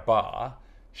at a bar.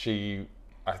 She,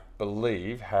 I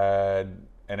believe, had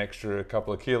an extra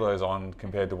couple of kilos on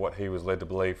compared to what he was led to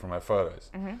believe from her photos.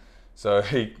 Mm-hmm. So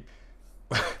he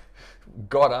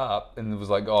got up and was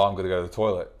like, "Oh, I'm going to go to the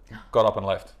toilet." Got up and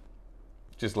left.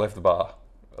 Just left the bar.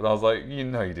 And I was like, "You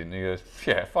know you didn't." He goes,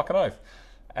 "Yeah, fucking oath."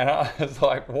 And I was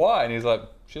like, "Why?" And he's like,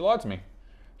 "She lied to me."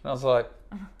 And I was like,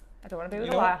 I don't want to be with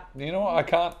you a know liar. what? You know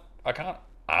what? I can't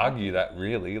argue that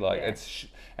really. Like Yeah.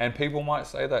 and people might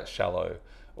say that's shallow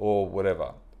or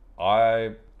whatever.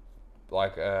 I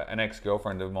like an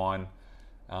ex-girlfriend of mine.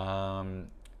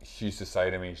 She used to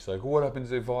say to me, she's like, "What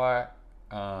happens if I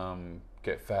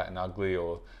get fat and ugly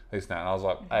or this and that?" And I was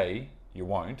like, A, you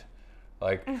won't.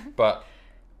 Like, but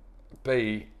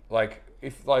B, like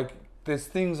if like there's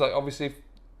things like obviously.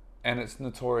 And it's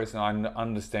notorious, and I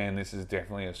understand this is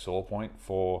definitely a sore point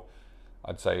for,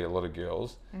 I'd say, a lot of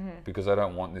girls, because they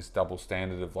don't want this double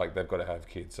standard of like they've got to have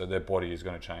kids, so their body is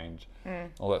going to change,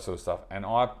 all that sort of stuff. And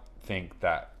I think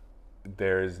that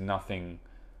there is nothing,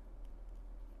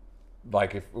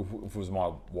 like if it was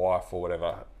my wife or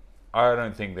whatever, I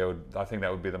don't think there would. I think that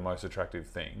would be the most attractive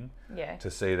thing, to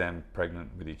see them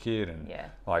pregnant with your kid and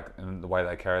like and the way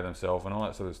they carry themselves and all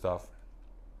that sort of stuff,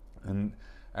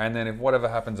 and then if whatever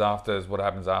happens after is what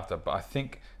happens after. But I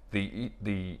think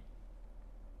the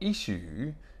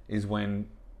issue is when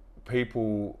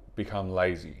people become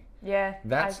lazy. Yeah.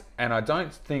 And I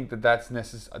don't think that's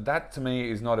necessary. That to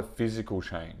me is not a physical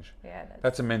change. Yeah.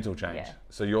 That's a mental change. Yeah.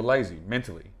 So you're lazy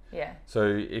mentally. Yeah. So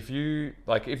if you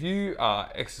are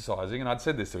exercising, and I'd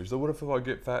said this to her, so what if I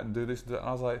get fat and do this and that? And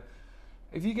I was like,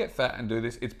 if you get fat and do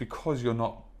this, it's because you're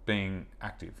not being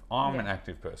active. I'm an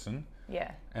active person.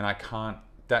 Yeah. And I can't.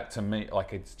 That to me,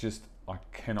 like it's just I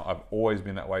cannot. I've always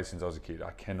been that way since I was a kid.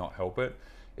 I cannot help it.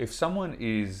 If someone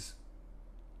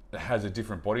has a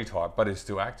different body type but is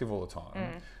still active all the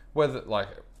time,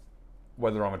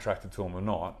 whether I'm attracted to them or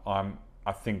not,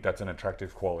 I think that's an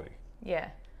attractive quality.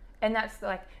 Yeah, and that's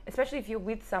like, especially if you're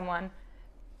with someone,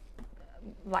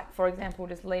 like for example,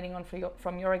 just leading on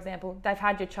from your example, they've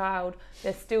had your child,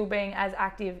 they're still being as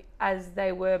active as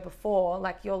they were before.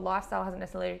 Like your lifestyle hasn't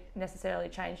necessarily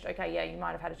changed. Okay, yeah, you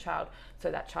might have had a child,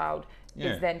 so that child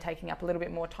is then taking up a little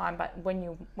bit more time. But when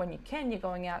you can, you're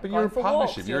going out. But going you're a for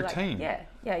partnership. walks, You're a like, team. Yeah.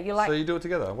 You're like. So you do it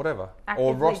together, whatever.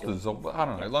 Or rosters, or I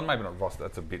don't know. Like maybe not roster.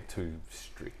 That's a bit too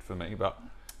strict for me, but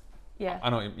yeah. I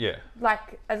know. Yeah.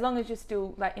 Like as long as you're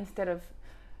still like instead of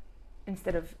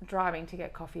driving to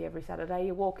get coffee every Saturday,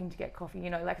 you're walking to get coffee, you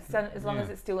know, like as long as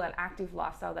it's still an active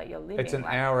lifestyle that you're living. It's an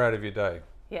hour out of your day.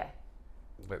 Yeah.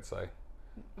 Let's say.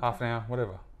 Half an hour,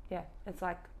 whatever. Yeah. It's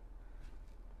like,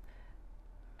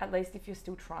 at least if you're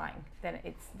still trying, then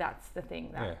that's the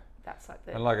thing that's like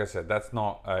the... And like I said,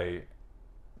 the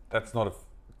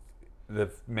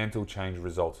mental change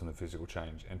results in the physical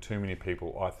change. And too many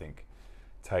people, I think,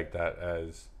 take that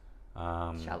as...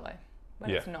 shallow.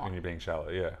 But it's not. When you're being shallow,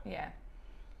 Yeah.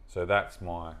 So that's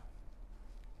my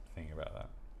thing about that.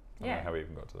 I don't know how we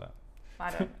even got to that. I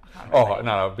can't remember. Oh,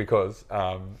 no, because...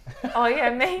 oh,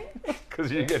 yeah, me?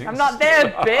 Because you're getting... I'm not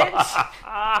there, bitch!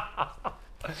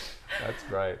 That's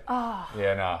great. Oh.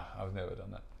 Yeah, no, I've never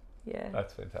done that. Yeah.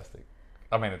 That's fantastic.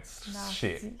 I mean, it's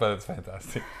shit, but it's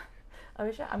fantastic.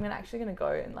 I'm actually gonna go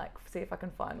and like see if I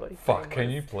can find what he's saying. Fuck, can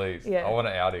you please? Yeah. I want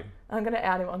to out him. I'm gonna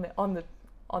out him on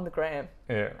the gram.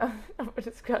 Yeah. On a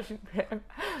discussion gram.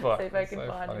 Fuck, see if I can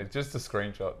find funny. him. Just a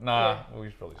screenshot. Nah, we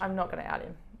probably should. I'm not gonna out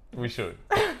him. We should.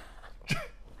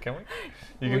 Can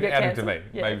we? You We'll can add him to cancelled. me.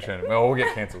 Yeah, Maybe Shannon. Well, we'll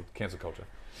get cancelled. Cancel culture.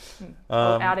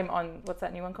 I'll out him on, what's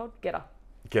that new one called? Getter.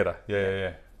 Getter.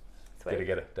 Yeah. Sweet.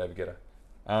 Getter. David Getter.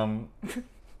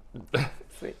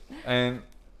 Sweet. And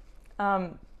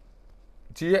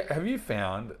have you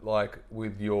found, like,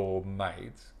 with your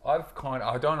mates, I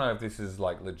don't know if this is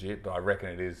like legit, but I reckon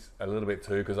it is a little bit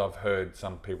too, because I've heard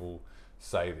some people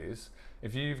say this.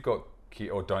 If you've got kids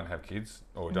or don't have kids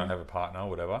or don't have a partner or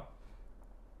whatever,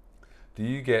 do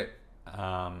you get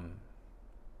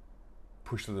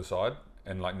pushed to the side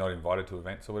and like not invited to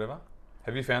events or whatever?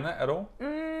 Have you found that at all?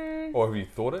 Or have you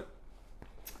thought it?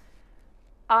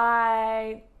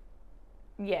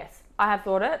 Yes, I have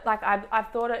thought it. Like I've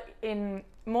thought it in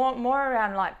more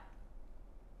around like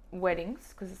weddings,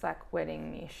 because it's like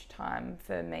wedding-ish time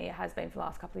for me. It has been for the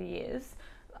last couple of years.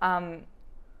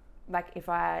 Like if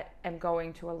I am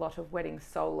going to a lot of weddings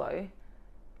solo,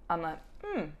 I'm like,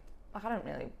 like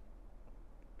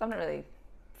I'm not really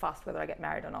fussed whether I get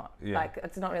married or not. Yeah. Like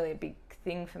it's not really a big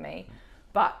thing for me.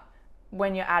 But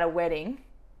when you're at a wedding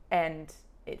and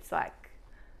it's like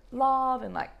love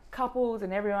and like couples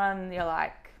and everyone, you're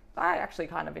like, I actually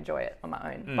kind of enjoy it on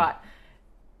my own. But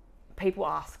people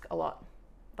ask a lot,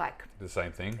 like the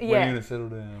same thing. Yeah. When are you going to settle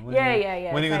down? When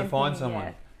yeah. When are you going same to find thing, someone?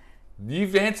 yeah.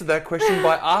 You've answered that question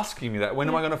by asking me that. When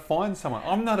am I going to find someone?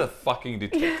 I'm not a fucking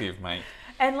detective, mate.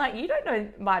 And like, you don't know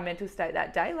my mental state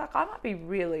that day. Like, I might be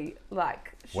really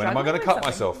like. When am I going to cut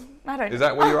myself? I don't know. Is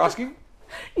that what you're asking?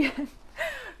 Yeah.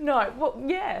 No. Well,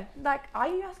 yeah. Like, are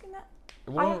you asking that?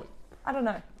 Well, I don't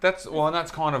know. and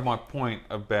that's kind of my point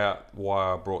about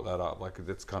why I brought that up. Like,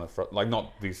 it's kind of like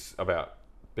not this about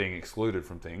being excluded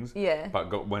from things. Yeah.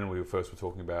 But when we first were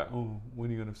talking about, when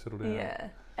are you going to settle down? Yeah.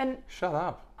 And shut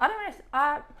up. I don't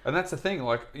know. And that's the thing.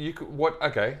 Like, you could what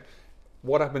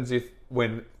happens if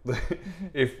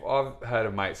I've had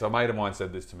a mate, so a mate of mine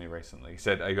said this to me recently.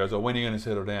 He goes, when are you going to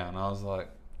settle down? And I was like,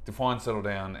 define settle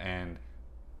down and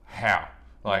how?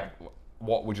 Like,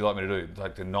 what would you like me to do?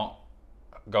 Like, to not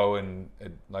go and,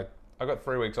 like, I got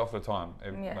 3 weeks off the time,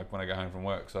 like when I go home from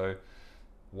work. So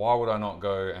why would I not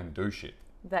go and do shit?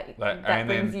 That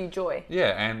brings you joy. Yeah,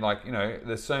 and like,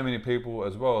 there's so many people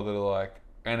as well that are like,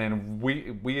 and then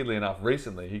weirdly enough,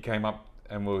 recently he came up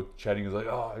and we were chatting. He was like,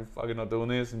 "Oh, you're fucking not doing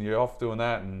this, and you're off doing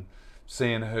that, and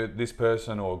seeing this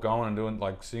person, or going and doing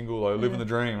like single, or living the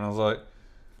dream." And I was like,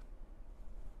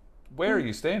 "Where are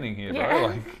you standing here, bro?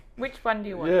 Like, which one do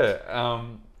you want?" Yeah,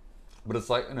 but it's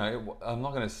like, I'm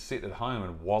not going to sit at home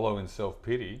and wallow in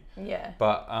self-pity. Yeah.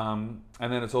 But and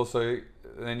then it's also,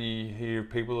 then you hear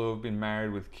people who have been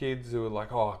married with kids who are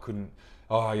like,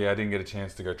 I didn't get a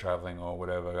chance to go traveling or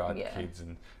whatever. I had kids,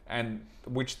 and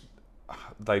which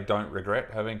they don't regret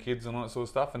having kids and all that sort of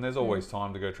stuff. And there's always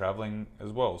time to go traveling as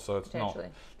well. So it's not,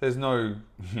 there's no,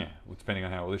 depending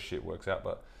on how all this shit works out.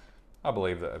 But I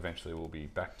believe that eventually we'll be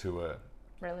back to a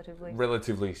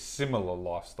relatively similar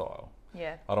lifestyle.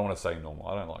 Yeah. I don't want to say normal.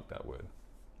 I don't like that word.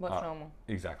 What's normal?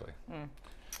 Exactly.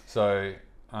 So.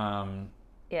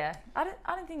 Yeah, I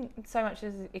don't think so much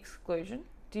as exclusion.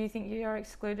 Do you think you are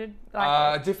excluded?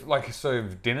 So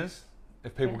dinners,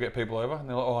 if people get people over and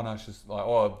they're like, oh no, it's just like,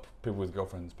 people with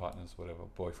girlfriends, partners, whatever,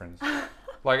 boyfriends.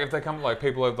 Like if they come, like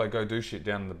people over, they go do shit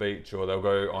down the beach, or they'll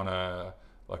go on a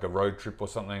road trip or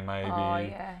something, maybe. Oh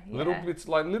yeah. It's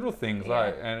like little things,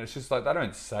 and it's just like they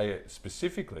don't say it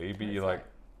specifically, but you're like,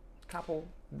 couple.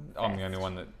 I'm the only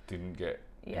one that didn't get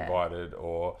invited,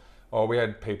 or we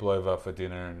had people over for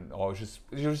dinner, and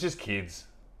it was just kids.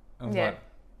 And I was like,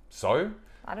 so?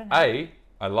 I don't know.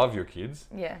 I love your kids.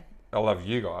 Yeah. I love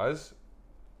you guys.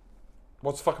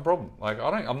 What's the fucking problem? Like,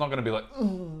 I'm not going to be like,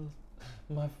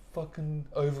 my fucking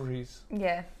ovaries.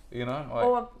 Yeah.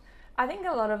 Like, I think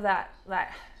a lot of that, like,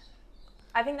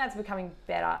 I think that's becoming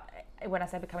better. When I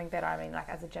say becoming better, I mean like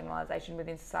as a generalization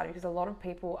within society, because a lot of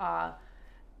people are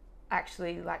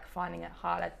actually like finding it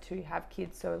harder to have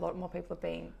kids. So a lot more people are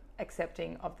being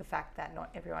accepting of the fact that not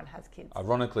everyone has kids.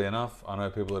 Ironically enough, I know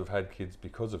people that have had kids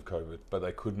because of COVID, but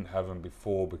they couldn't have them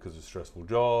before because of stressful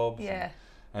jobs. Yeah.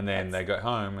 And then they got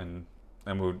home, and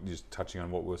we were just touching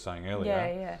on what we were saying earlier.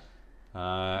 Yeah,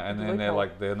 yeah. And then they're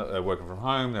working from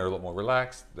home. They're a lot more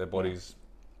relaxed. Their bodies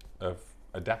have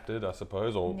adapted, I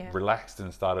suppose, or relaxed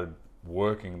and started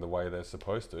working the way they're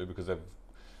supposed to, because they've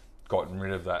gotten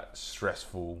rid of that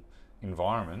stressful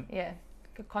environment. Yeah.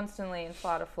 Constantly in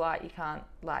fight or flight, you can't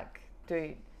like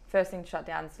do. First thing to shut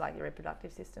down is like your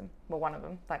reproductive system. Well, one of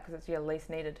them, like, because it's your least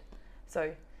needed.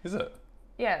 So. Is it?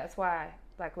 Yeah, that's why.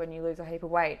 Like when you lose a heap of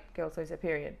weight, girls lose their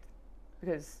period,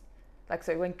 because, like,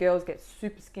 so when girls get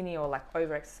super skinny or like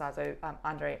over exercise or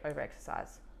under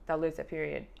exercise, they'll lose their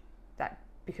period.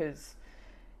 Because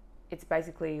it's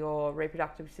basically your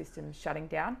reproductive system shutting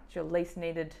down. It's your least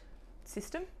needed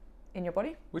system in your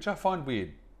body. Which I find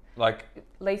weird. Like,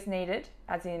 least needed,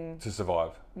 as in to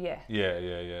survive. Yeah.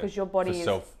 Yeah. Because your body is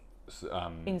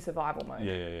in survival mode.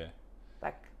 Yeah.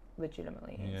 Like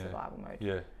legitimately in survival mode.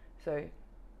 Yeah. So,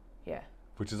 yeah.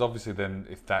 Which is obviously then,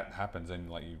 if that happens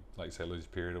and like you say lose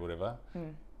your period or whatever,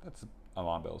 that's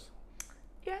alarm bells.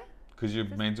 Yeah. Because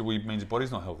it means your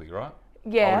body's not healthy, right?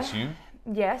 Yeah. I would assume.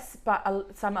 Yes,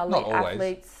 but some elite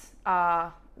athletes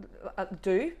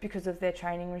do because of their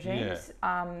training regimes.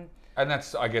 Yeah. And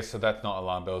that's, I guess, so that's not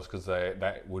alarm bells, because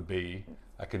that would be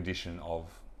a condition of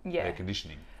their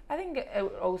conditioning. I think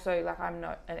also, like, I'm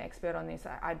not an expert on this.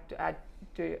 I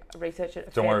do research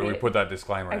it. Don't worry, we put that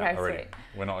disclaimer out already. Sweet.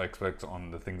 We're not experts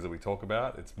on the things that we talk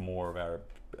about. It's more of our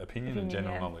opinion and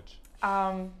general knowledge.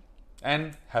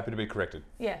 And happy to be corrected.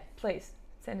 Yeah, please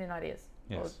send in ideas.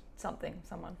 Yes. Or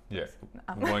someone. Yeah.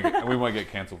 We won't get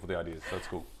cancelled for the ideas. So that's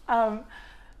cool.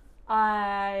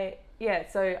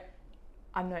 So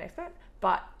I'm no expert,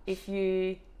 but if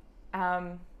you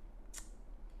have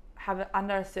it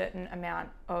under a certain amount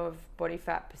of body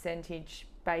fat percentage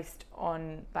based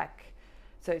on like,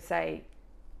 so say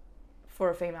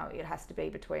for a female it has to be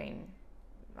between,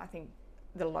 I think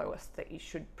the lowest that you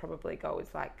should probably go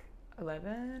is like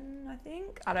 11, I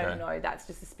think. I don't know, that's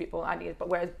just a spitball idea. But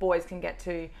whereas males can get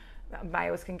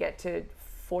to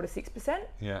 4 to 6%,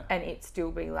 and it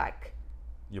still be like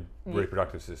your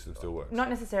reproductive system still works. Not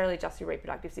necessarily just your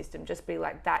reproductive system, just be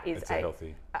like that is it's a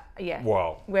healthy.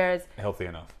 Wow. Whereas healthy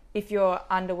enough. If you're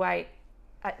underweight,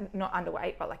 not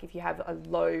underweight, but like if you have a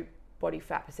low body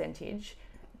fat percentage,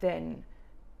 then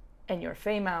and you're a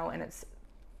female and it's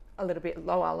a little bit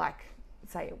lower, like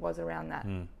say it was around that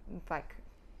like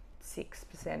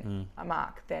 6% a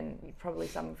mark, then probably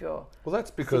some of your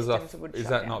that's because is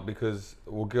that not because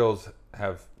girls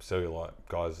have cellulite,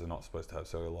 guys are not supposed to have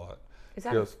cellulite. Is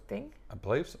that a thing? I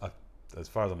believe so. As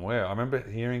far as I'm aware, I remember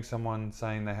hearing someone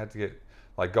saying they had to get,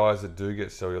 like, guys that do get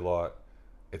cellulite,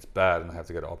 it's bad and they have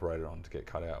to get operated on to get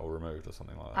cut out or removed or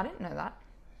something like that. I didn't know that.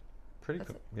 Pretty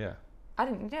cool. Yeah. I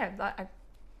didn't. Yeah.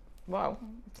 Well.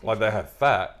 Like they have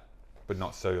fat, but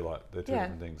not cellulite. They're two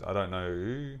different things. I don't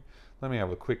know. Let me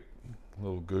have a quick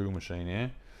little Google machine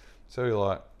here.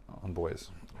 Cellulite on boys.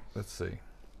 Let's see.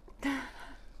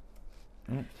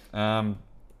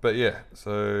 But yeah,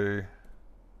 so.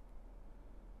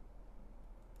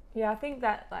 Yeah, I think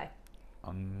that like.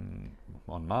 On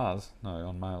Mars? No,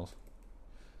 on males.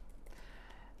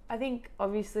 I think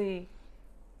obviously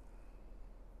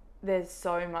there's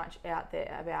so much out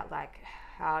there about like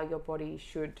how your body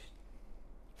should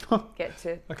get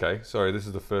to. Okay, sorry, this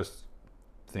is the first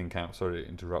thing sorry to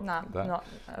interrupt that. Not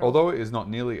Although it is not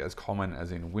nearly as common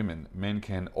as in women, men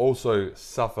can also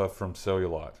suffer from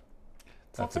cellulite.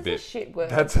 That's a shit word.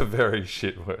 That's a very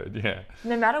shit word, yeah.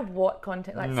 No matter what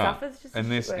content, like suffer's just and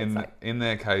a shit word. In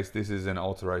their case, this is an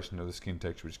alteration of the skin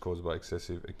texture which is caused by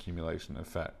excessive accumulation of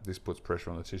fat. This puts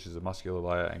pressure on the tissues of the muscular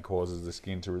layer and causes the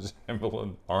skin to resemble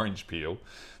an orange peel.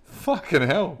 Fucking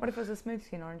hell. What if it was a smooth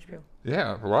skin orange peel?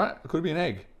 Yeah, right? It could be an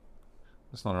egg.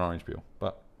 It's not an orange peel,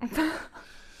 but...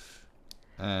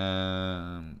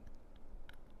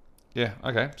 yeah,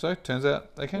 okay. So, turns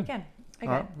out they can. You can. Okay.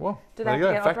 All right, well, do they have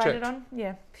to get operated on?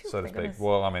 Yeah. Phew, so to speak. Goodness.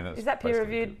 Well, I mean, is that peer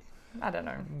reviewed? I don't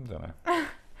know.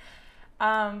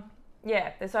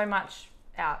 Yeah, there's so much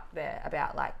out there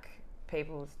about like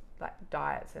people's like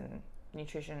diets and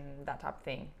nutrition, that type of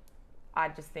thing. I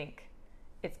just think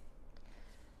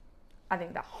I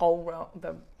think the whole world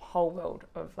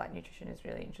of like nutrition is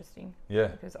really interesting. Yeah.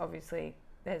 Because obviously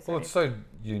there's. Well, it's so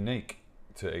unique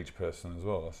to each person as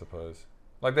well, I suppose.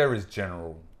 Like there is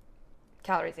general.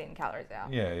 Calories in, calories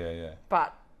out. Yeah.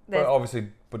 But obviously,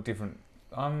 different.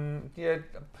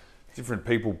 Different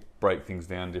people break things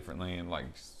down differently, and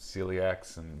like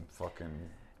celiacs and fucking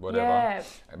whatever. Yeah.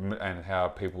 And how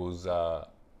people's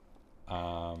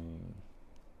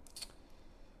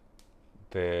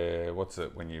their what's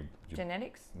it when you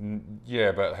genetics.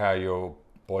 Yeah, but how your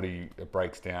body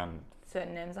breaks down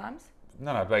certain enzymes.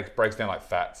 No, breaks down like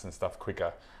fats and stuff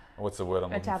quicker. What's the word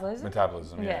I'm looking for?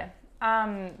 Metabolism. Yeah.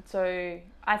 So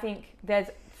I think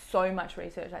there's so much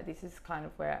research. Like this is kind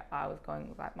of where I was going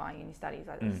with like my uni studies.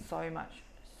 Like there's so much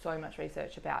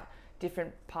research about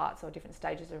different parts or different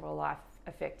stages of our life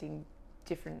affecting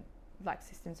different like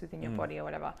systems within your body or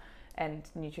whatever. And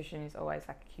nutrition is always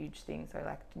like a huge thing. So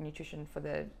like nutrition for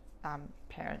the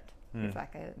parent is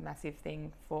like a massive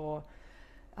thing for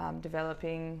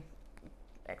developing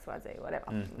XYZ,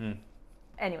 whatever.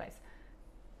 Anyways.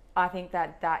 I think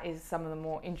that is some of the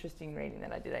more interesting reading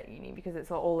that I did at uni because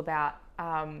it's all about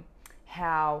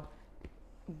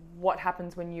what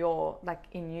happens when you're like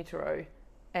in utero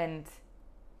and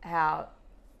how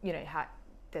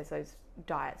there's those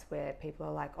diets where people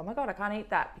are like, oh my God, I can't eat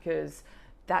that because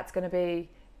that's going to be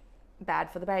bad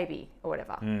for the baby or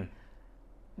whatever.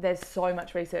 There's so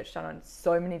much research done on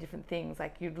so many different things.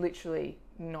 Like you'd literally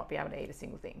not be able to eat a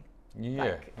single thing.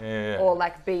 Yeah. Or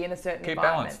like be in a certain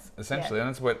environment. Keep balanced, essentially. And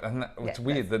it's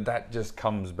weird that just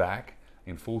comes back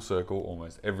in full circle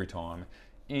almost every time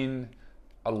in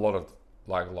a lot of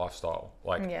like lifestyle,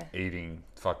 like eating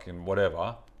fucking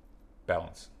whatever,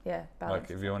 balance. Yeah, balance.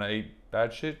 Like if you want to eat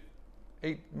bad shit,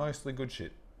 eat mostly good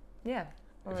shit. Yeah.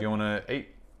 If you want to eat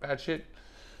bad shit,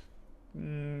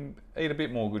 eat a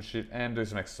bit more good shit and do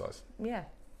some exercise. Yeah.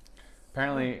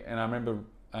 Apparently, and I remember...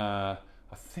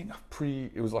 I think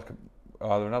it was like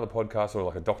either another podcast or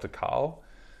like a Dr. Carl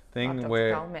thing Dr.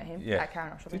 where... Carl, met him at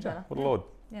Claremont Shopping Centre. What a lord.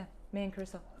 Yeah, me and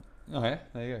Carissa. Oh yeah,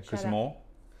 there you go. Carissa Moore.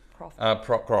 Croft. Sorry.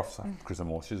 Carissa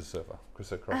Moore, she's a surfer.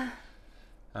 Carissa Croft.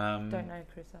 Don't know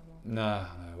Carissa Moore. No,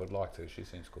 I would like to. She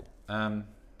seems cool.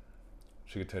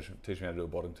 She could teach me how to do a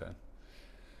bottom turn.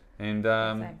 And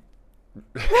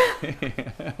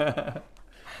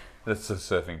that's a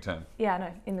surfing term. Yeah, I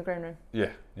know. In the green room.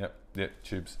 Yeah. Yep.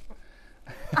 Tubes.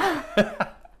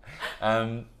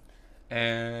 And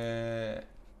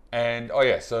oh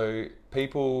yeah, so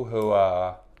people who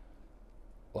are,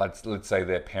 let's say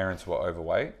their parents were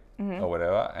overweight or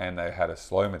whatever, and they had a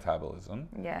slow metabolism.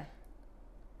 Yeah.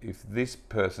 If this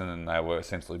person and they were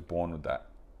essentially born with that,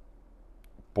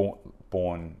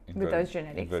 born with those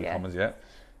genetics, commas,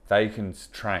 they can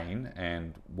train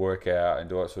and work out and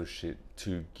do all that sort of shit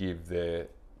to give their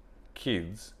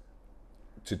kids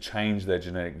to change their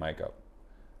genetic makeup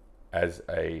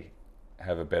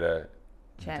have a better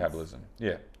metabolism.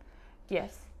 Yeah.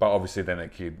 Yes. But obviously then the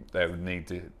kid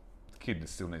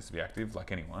still needs to be active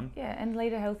like anyone. Yeah, and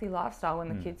lead a healthy lifestyle when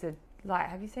the kids are like,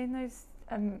 have you seen those,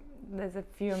 there's a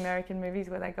few American movies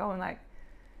where they go and like,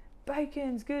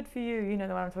 bacon's good for you, you know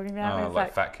the one I'm talking about? Oh, it's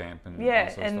like Fat Camp and yeah,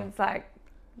 that sort of and stuff. it's like,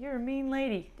 you're a mean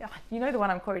lady. You know the one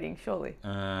I'm quoting, surely.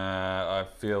 I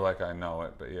feel like I know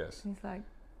it, but yes. It's like,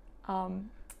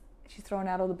 she's throwing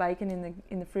out all the bacon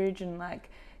in the fridge, and like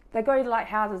they go to like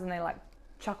houses and they like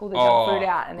chuck all the junk food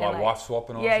out, and like they're wife swap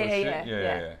and all that sort of shit.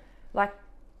 Yeah. Like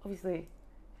obviously,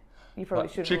 you probably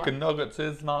Like, shouldn't. chicken nuggets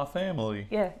is my family.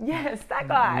 Yeah, yes, that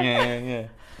guy. Yeah. There's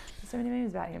so many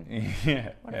memes about him.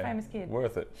 Yeah. What a famous kid.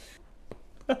 Worth it.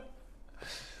 Worth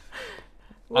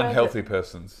Unhealthy it.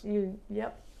 persons.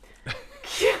 Yep.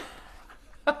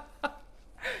 That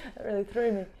really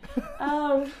threw me.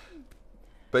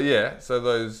 But yeah, so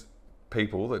those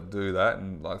people that do that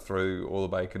and like throw all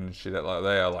the bacon and shit out, like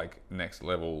they are like next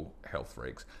level health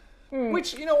freaks.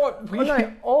 Which, you know what? No,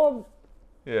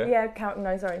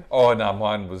 sorry. Oh no,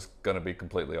 mine was going to be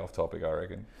completely off topic, I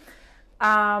reckon.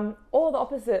 Or the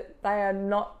opposite. They are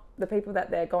not, the people that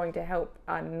they're going to help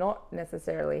are not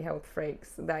necessarily health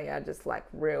freaks. They are just like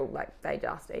real, like they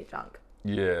just eat junk.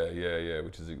 Yeah,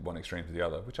 which is one extreme to the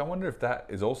other. Which I wonder if that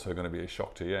is also going to be a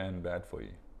shock to you and bad for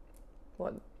you.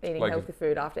 What, eating Like healthy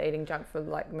food after eating junk for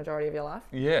like the majority of your life?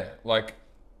 Yeah, like,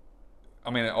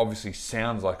 I mean, it obviously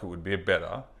sounds like it would be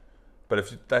better, but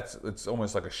it's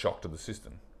almost like a shock to the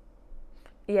system.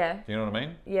 Yeah. Do you know what I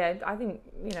mean? Yeah, I think,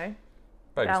 Baby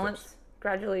balance, steps.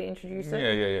 gradually introduce it.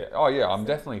 Yeah. Oh yeah, I'm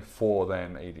definitely for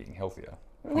them eating healthier,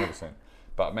 100%.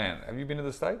 But man, have you been to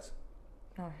the States?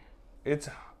 No. It's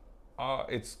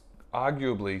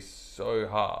arguably so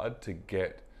hard to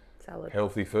get Salad.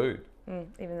 healthy food.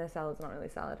 Even though salad's not really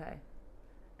salad, hey?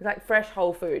 It's like fresh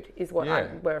whole food is what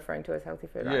we're referring to as healthy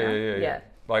food right now. Yeah.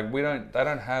 Like they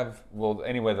don't have, well,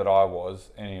 anywhere that I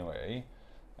was anyway,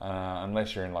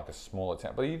 unless you're in like a smaller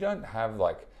town, but you don't have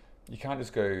like, you can't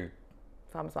just go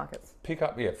Farmers markets. pick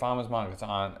up, farmers markets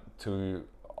aren't too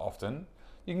often.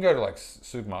 You can go to like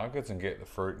supermarkets and get the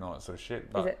fruit and all that sort of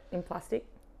shit. But is it in plastic?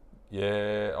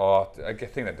 Yeah, I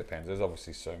think that depends. There's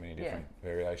obviously so many different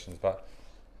variations, but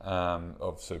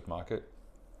of supermarket.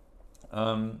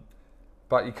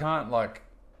 But you can't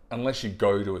unless you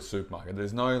go to a supermarket.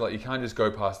 There's no you can't just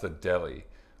go past a deli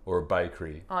or a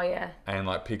bakery. Oh yeah. And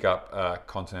pick up a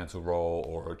continental roll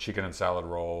or a chicken and salad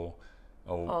roll,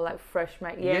 or like fresh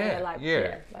made. Like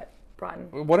Brighton.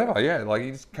 Whatever. Yeah,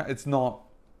 you just can't, it's not.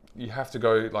 You have to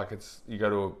go you go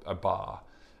to a bar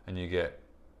and you get.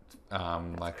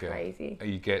 Crazy.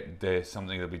 You get there's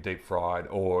something that'll be deep fried,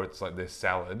 or it's like their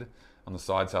salad. On the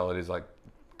side salad is like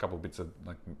a couple of bits of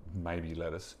maybe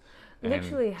lettuce.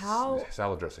 Literally, and how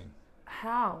salad dressing.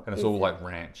 How? And it's all like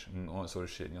ranch and all that sort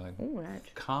of shit. And you're like, ooh,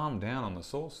 ranch. Calm down on the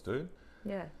sauce, dude.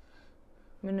 Yeah,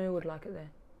 Manu would like it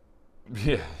there.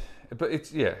 Yeah, but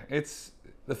it's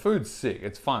the food's sick.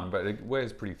 It's fun, but it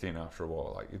wears pretty thin after a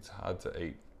while. It's hard to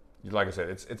eat. Like I said,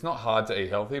 it's not hard to eat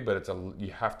healthy, but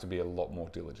you have to be a lot more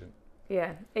diligent.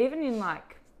 Yeah, even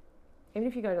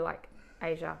if you go to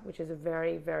Asia, which is a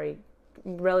very, very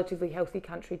relatively healthy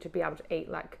country to be able to eat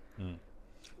Well,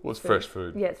 it's fresh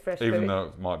food. Yeah, it's fresh food. Even though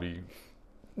it might be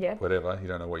Yeah. Whatever, you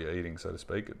don't know what you're eating, so to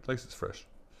speak. At least it's fresh.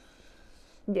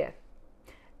 Yeah.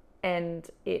 And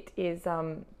it is,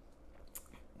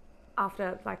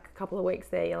 after like a couple of weeks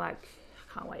there, you're like,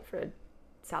 I can't wait for a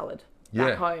salad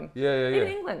back home. Yeah. Even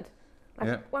England.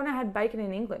 When I had bacon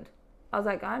in England, I was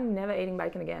like, I'm never eating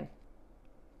bacon again.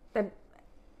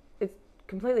 It's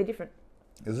completely different.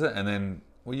 Is it? And then,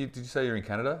 did you say you're in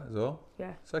Canada as well?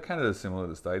 Yeah. So Canada's similar to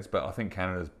the States, but I think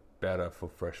Canada's better for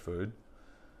fresh food.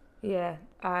 Yeah.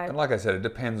 And like I said, it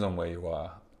depends on where you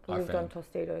are. I lived on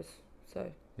tostitos, so.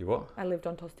 You what? I lived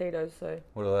on tostitos, so.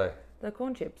 What are they? They're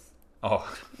corn chips.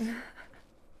 Oh.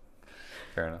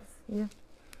 Fair enough. Yeah.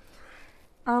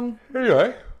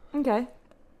 Anyway. Okay.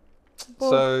 Well,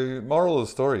 so, moral of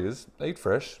the story is, eat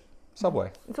fresh.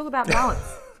 Subway. It's all about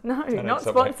balance. No, not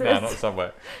Subway. sponsors. No, not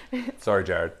Subway. Sorry,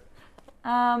 Jared.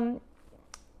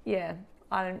 Yeah,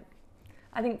 I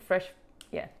think fresh.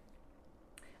 Yeah.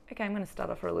 Okay, I'm going to start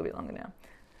off for a little bit longer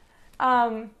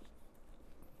now.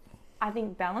 I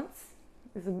think balance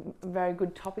is a very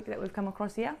good topic that we've come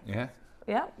across here. Yeah.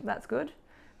 Yeah, that's good.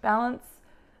 Balance.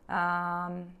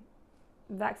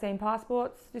 Vaccine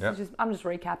passports. I'm just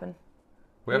recapping.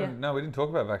 We didn't talk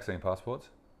about vaccine passports.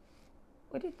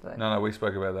 We did though. No, we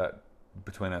spoke about that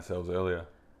between ourselves earlier.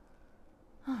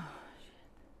 Oh,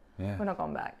 shit. Yeah. We're not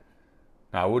going back.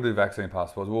 No, we'll do vaccine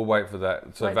passports. We'll wait for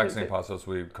that. So vaccine passports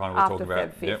we kind of were talking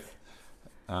about. Feb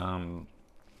 5th.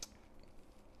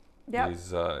 Yep.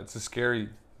 It's a scary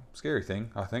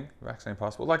thing, I think. Vaccine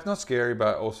passport, like not scary,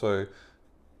 but also.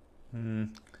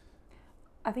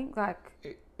 I think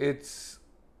it's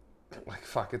like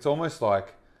fuck. It's almost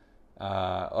like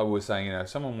I was saying. If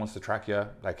someone wants to track you,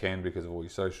 they can because of all your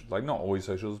social. Like not all your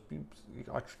socials.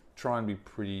 I try and be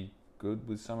pretty good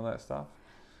with some of that stuff.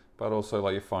 But also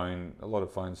like your phone, a lot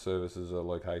of phone services are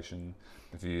location.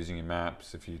 If you're using your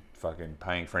maps, if you're fucking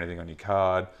paying for anything on your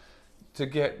card, to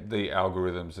get the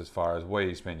algorithms as far as where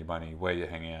you spend your money, where you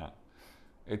hang out,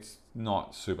 it's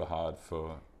not super hard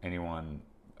for anyone,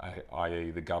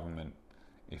 i.e. the government,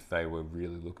 if they were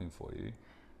really looking for you.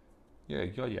 Yeah,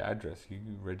 you got your address, you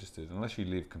registered. Unless you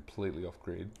live completely off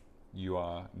grid, you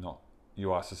are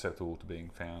susceptible to being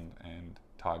found and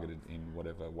targeted in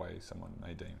whatever way someone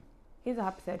may deem. Here's a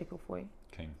hypothetical for you.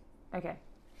 Keen. Okay.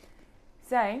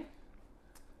 Say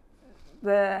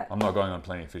I'm not going on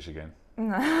Plenty of Fish again.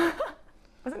 No.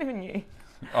 Wasn't even you.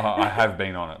 I have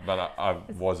been on it, but I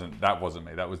wasn't. That wasn't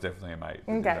me. That was definitely a mate.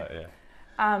 Okay. That,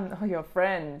 yeah. Your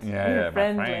friend. Yeah, your my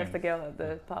friend friend left the girl at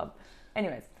the pub.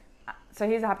 Anyways, so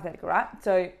here's a hypothetical, right?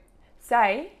 So,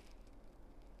 say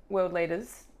world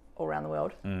leaders all around the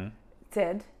world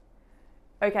said,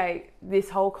 okay, this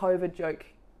whole COVID joke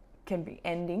can be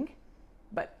ending,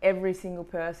 but every single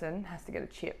person has to get a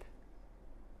chip.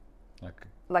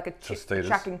 Like a chip, tostitos.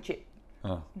 tracking chip.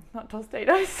 Oh. Not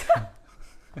tostitos.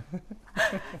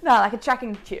 No, like a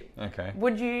tracking chip. Okay.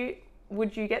 Would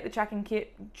you get the tracking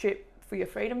chip for your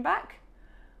freedom back?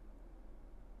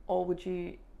 Or would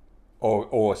you...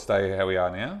 Or stay how we are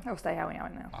now? Or stay how we are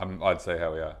now. I'd say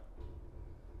how we are.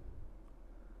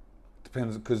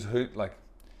 Depends, because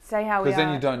Stay how we are. Because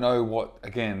then you don't know what,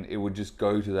 again, it would just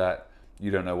go to that,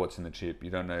 you don't know what's in the chip.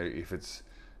 You don't know if it's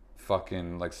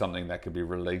fucking like something that could be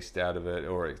released out of it,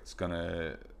 or it's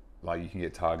gonna, like you can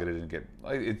get targeted and get,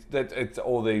 like it's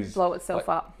all these... Blow itself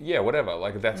up. Yeah, whatever.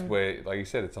 Like that's where, like you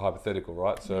said, it's a hypothetical,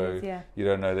 right? So yeah. You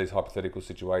don't know these hypothetical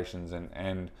situations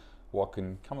and what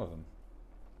can come of them.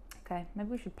 Okay, maybe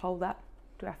we should poll that.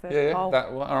 Do our first Yeah, poll.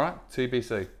 well, all right,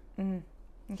 TBC.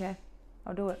 Okay,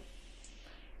 I'll do it.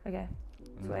 Okay,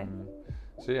 sweet.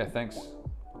 So yeah, thanks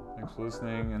for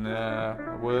listening,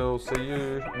 and we'll see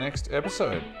you next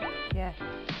episode. Yeah,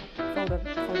 fold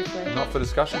a Not for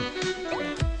discussion.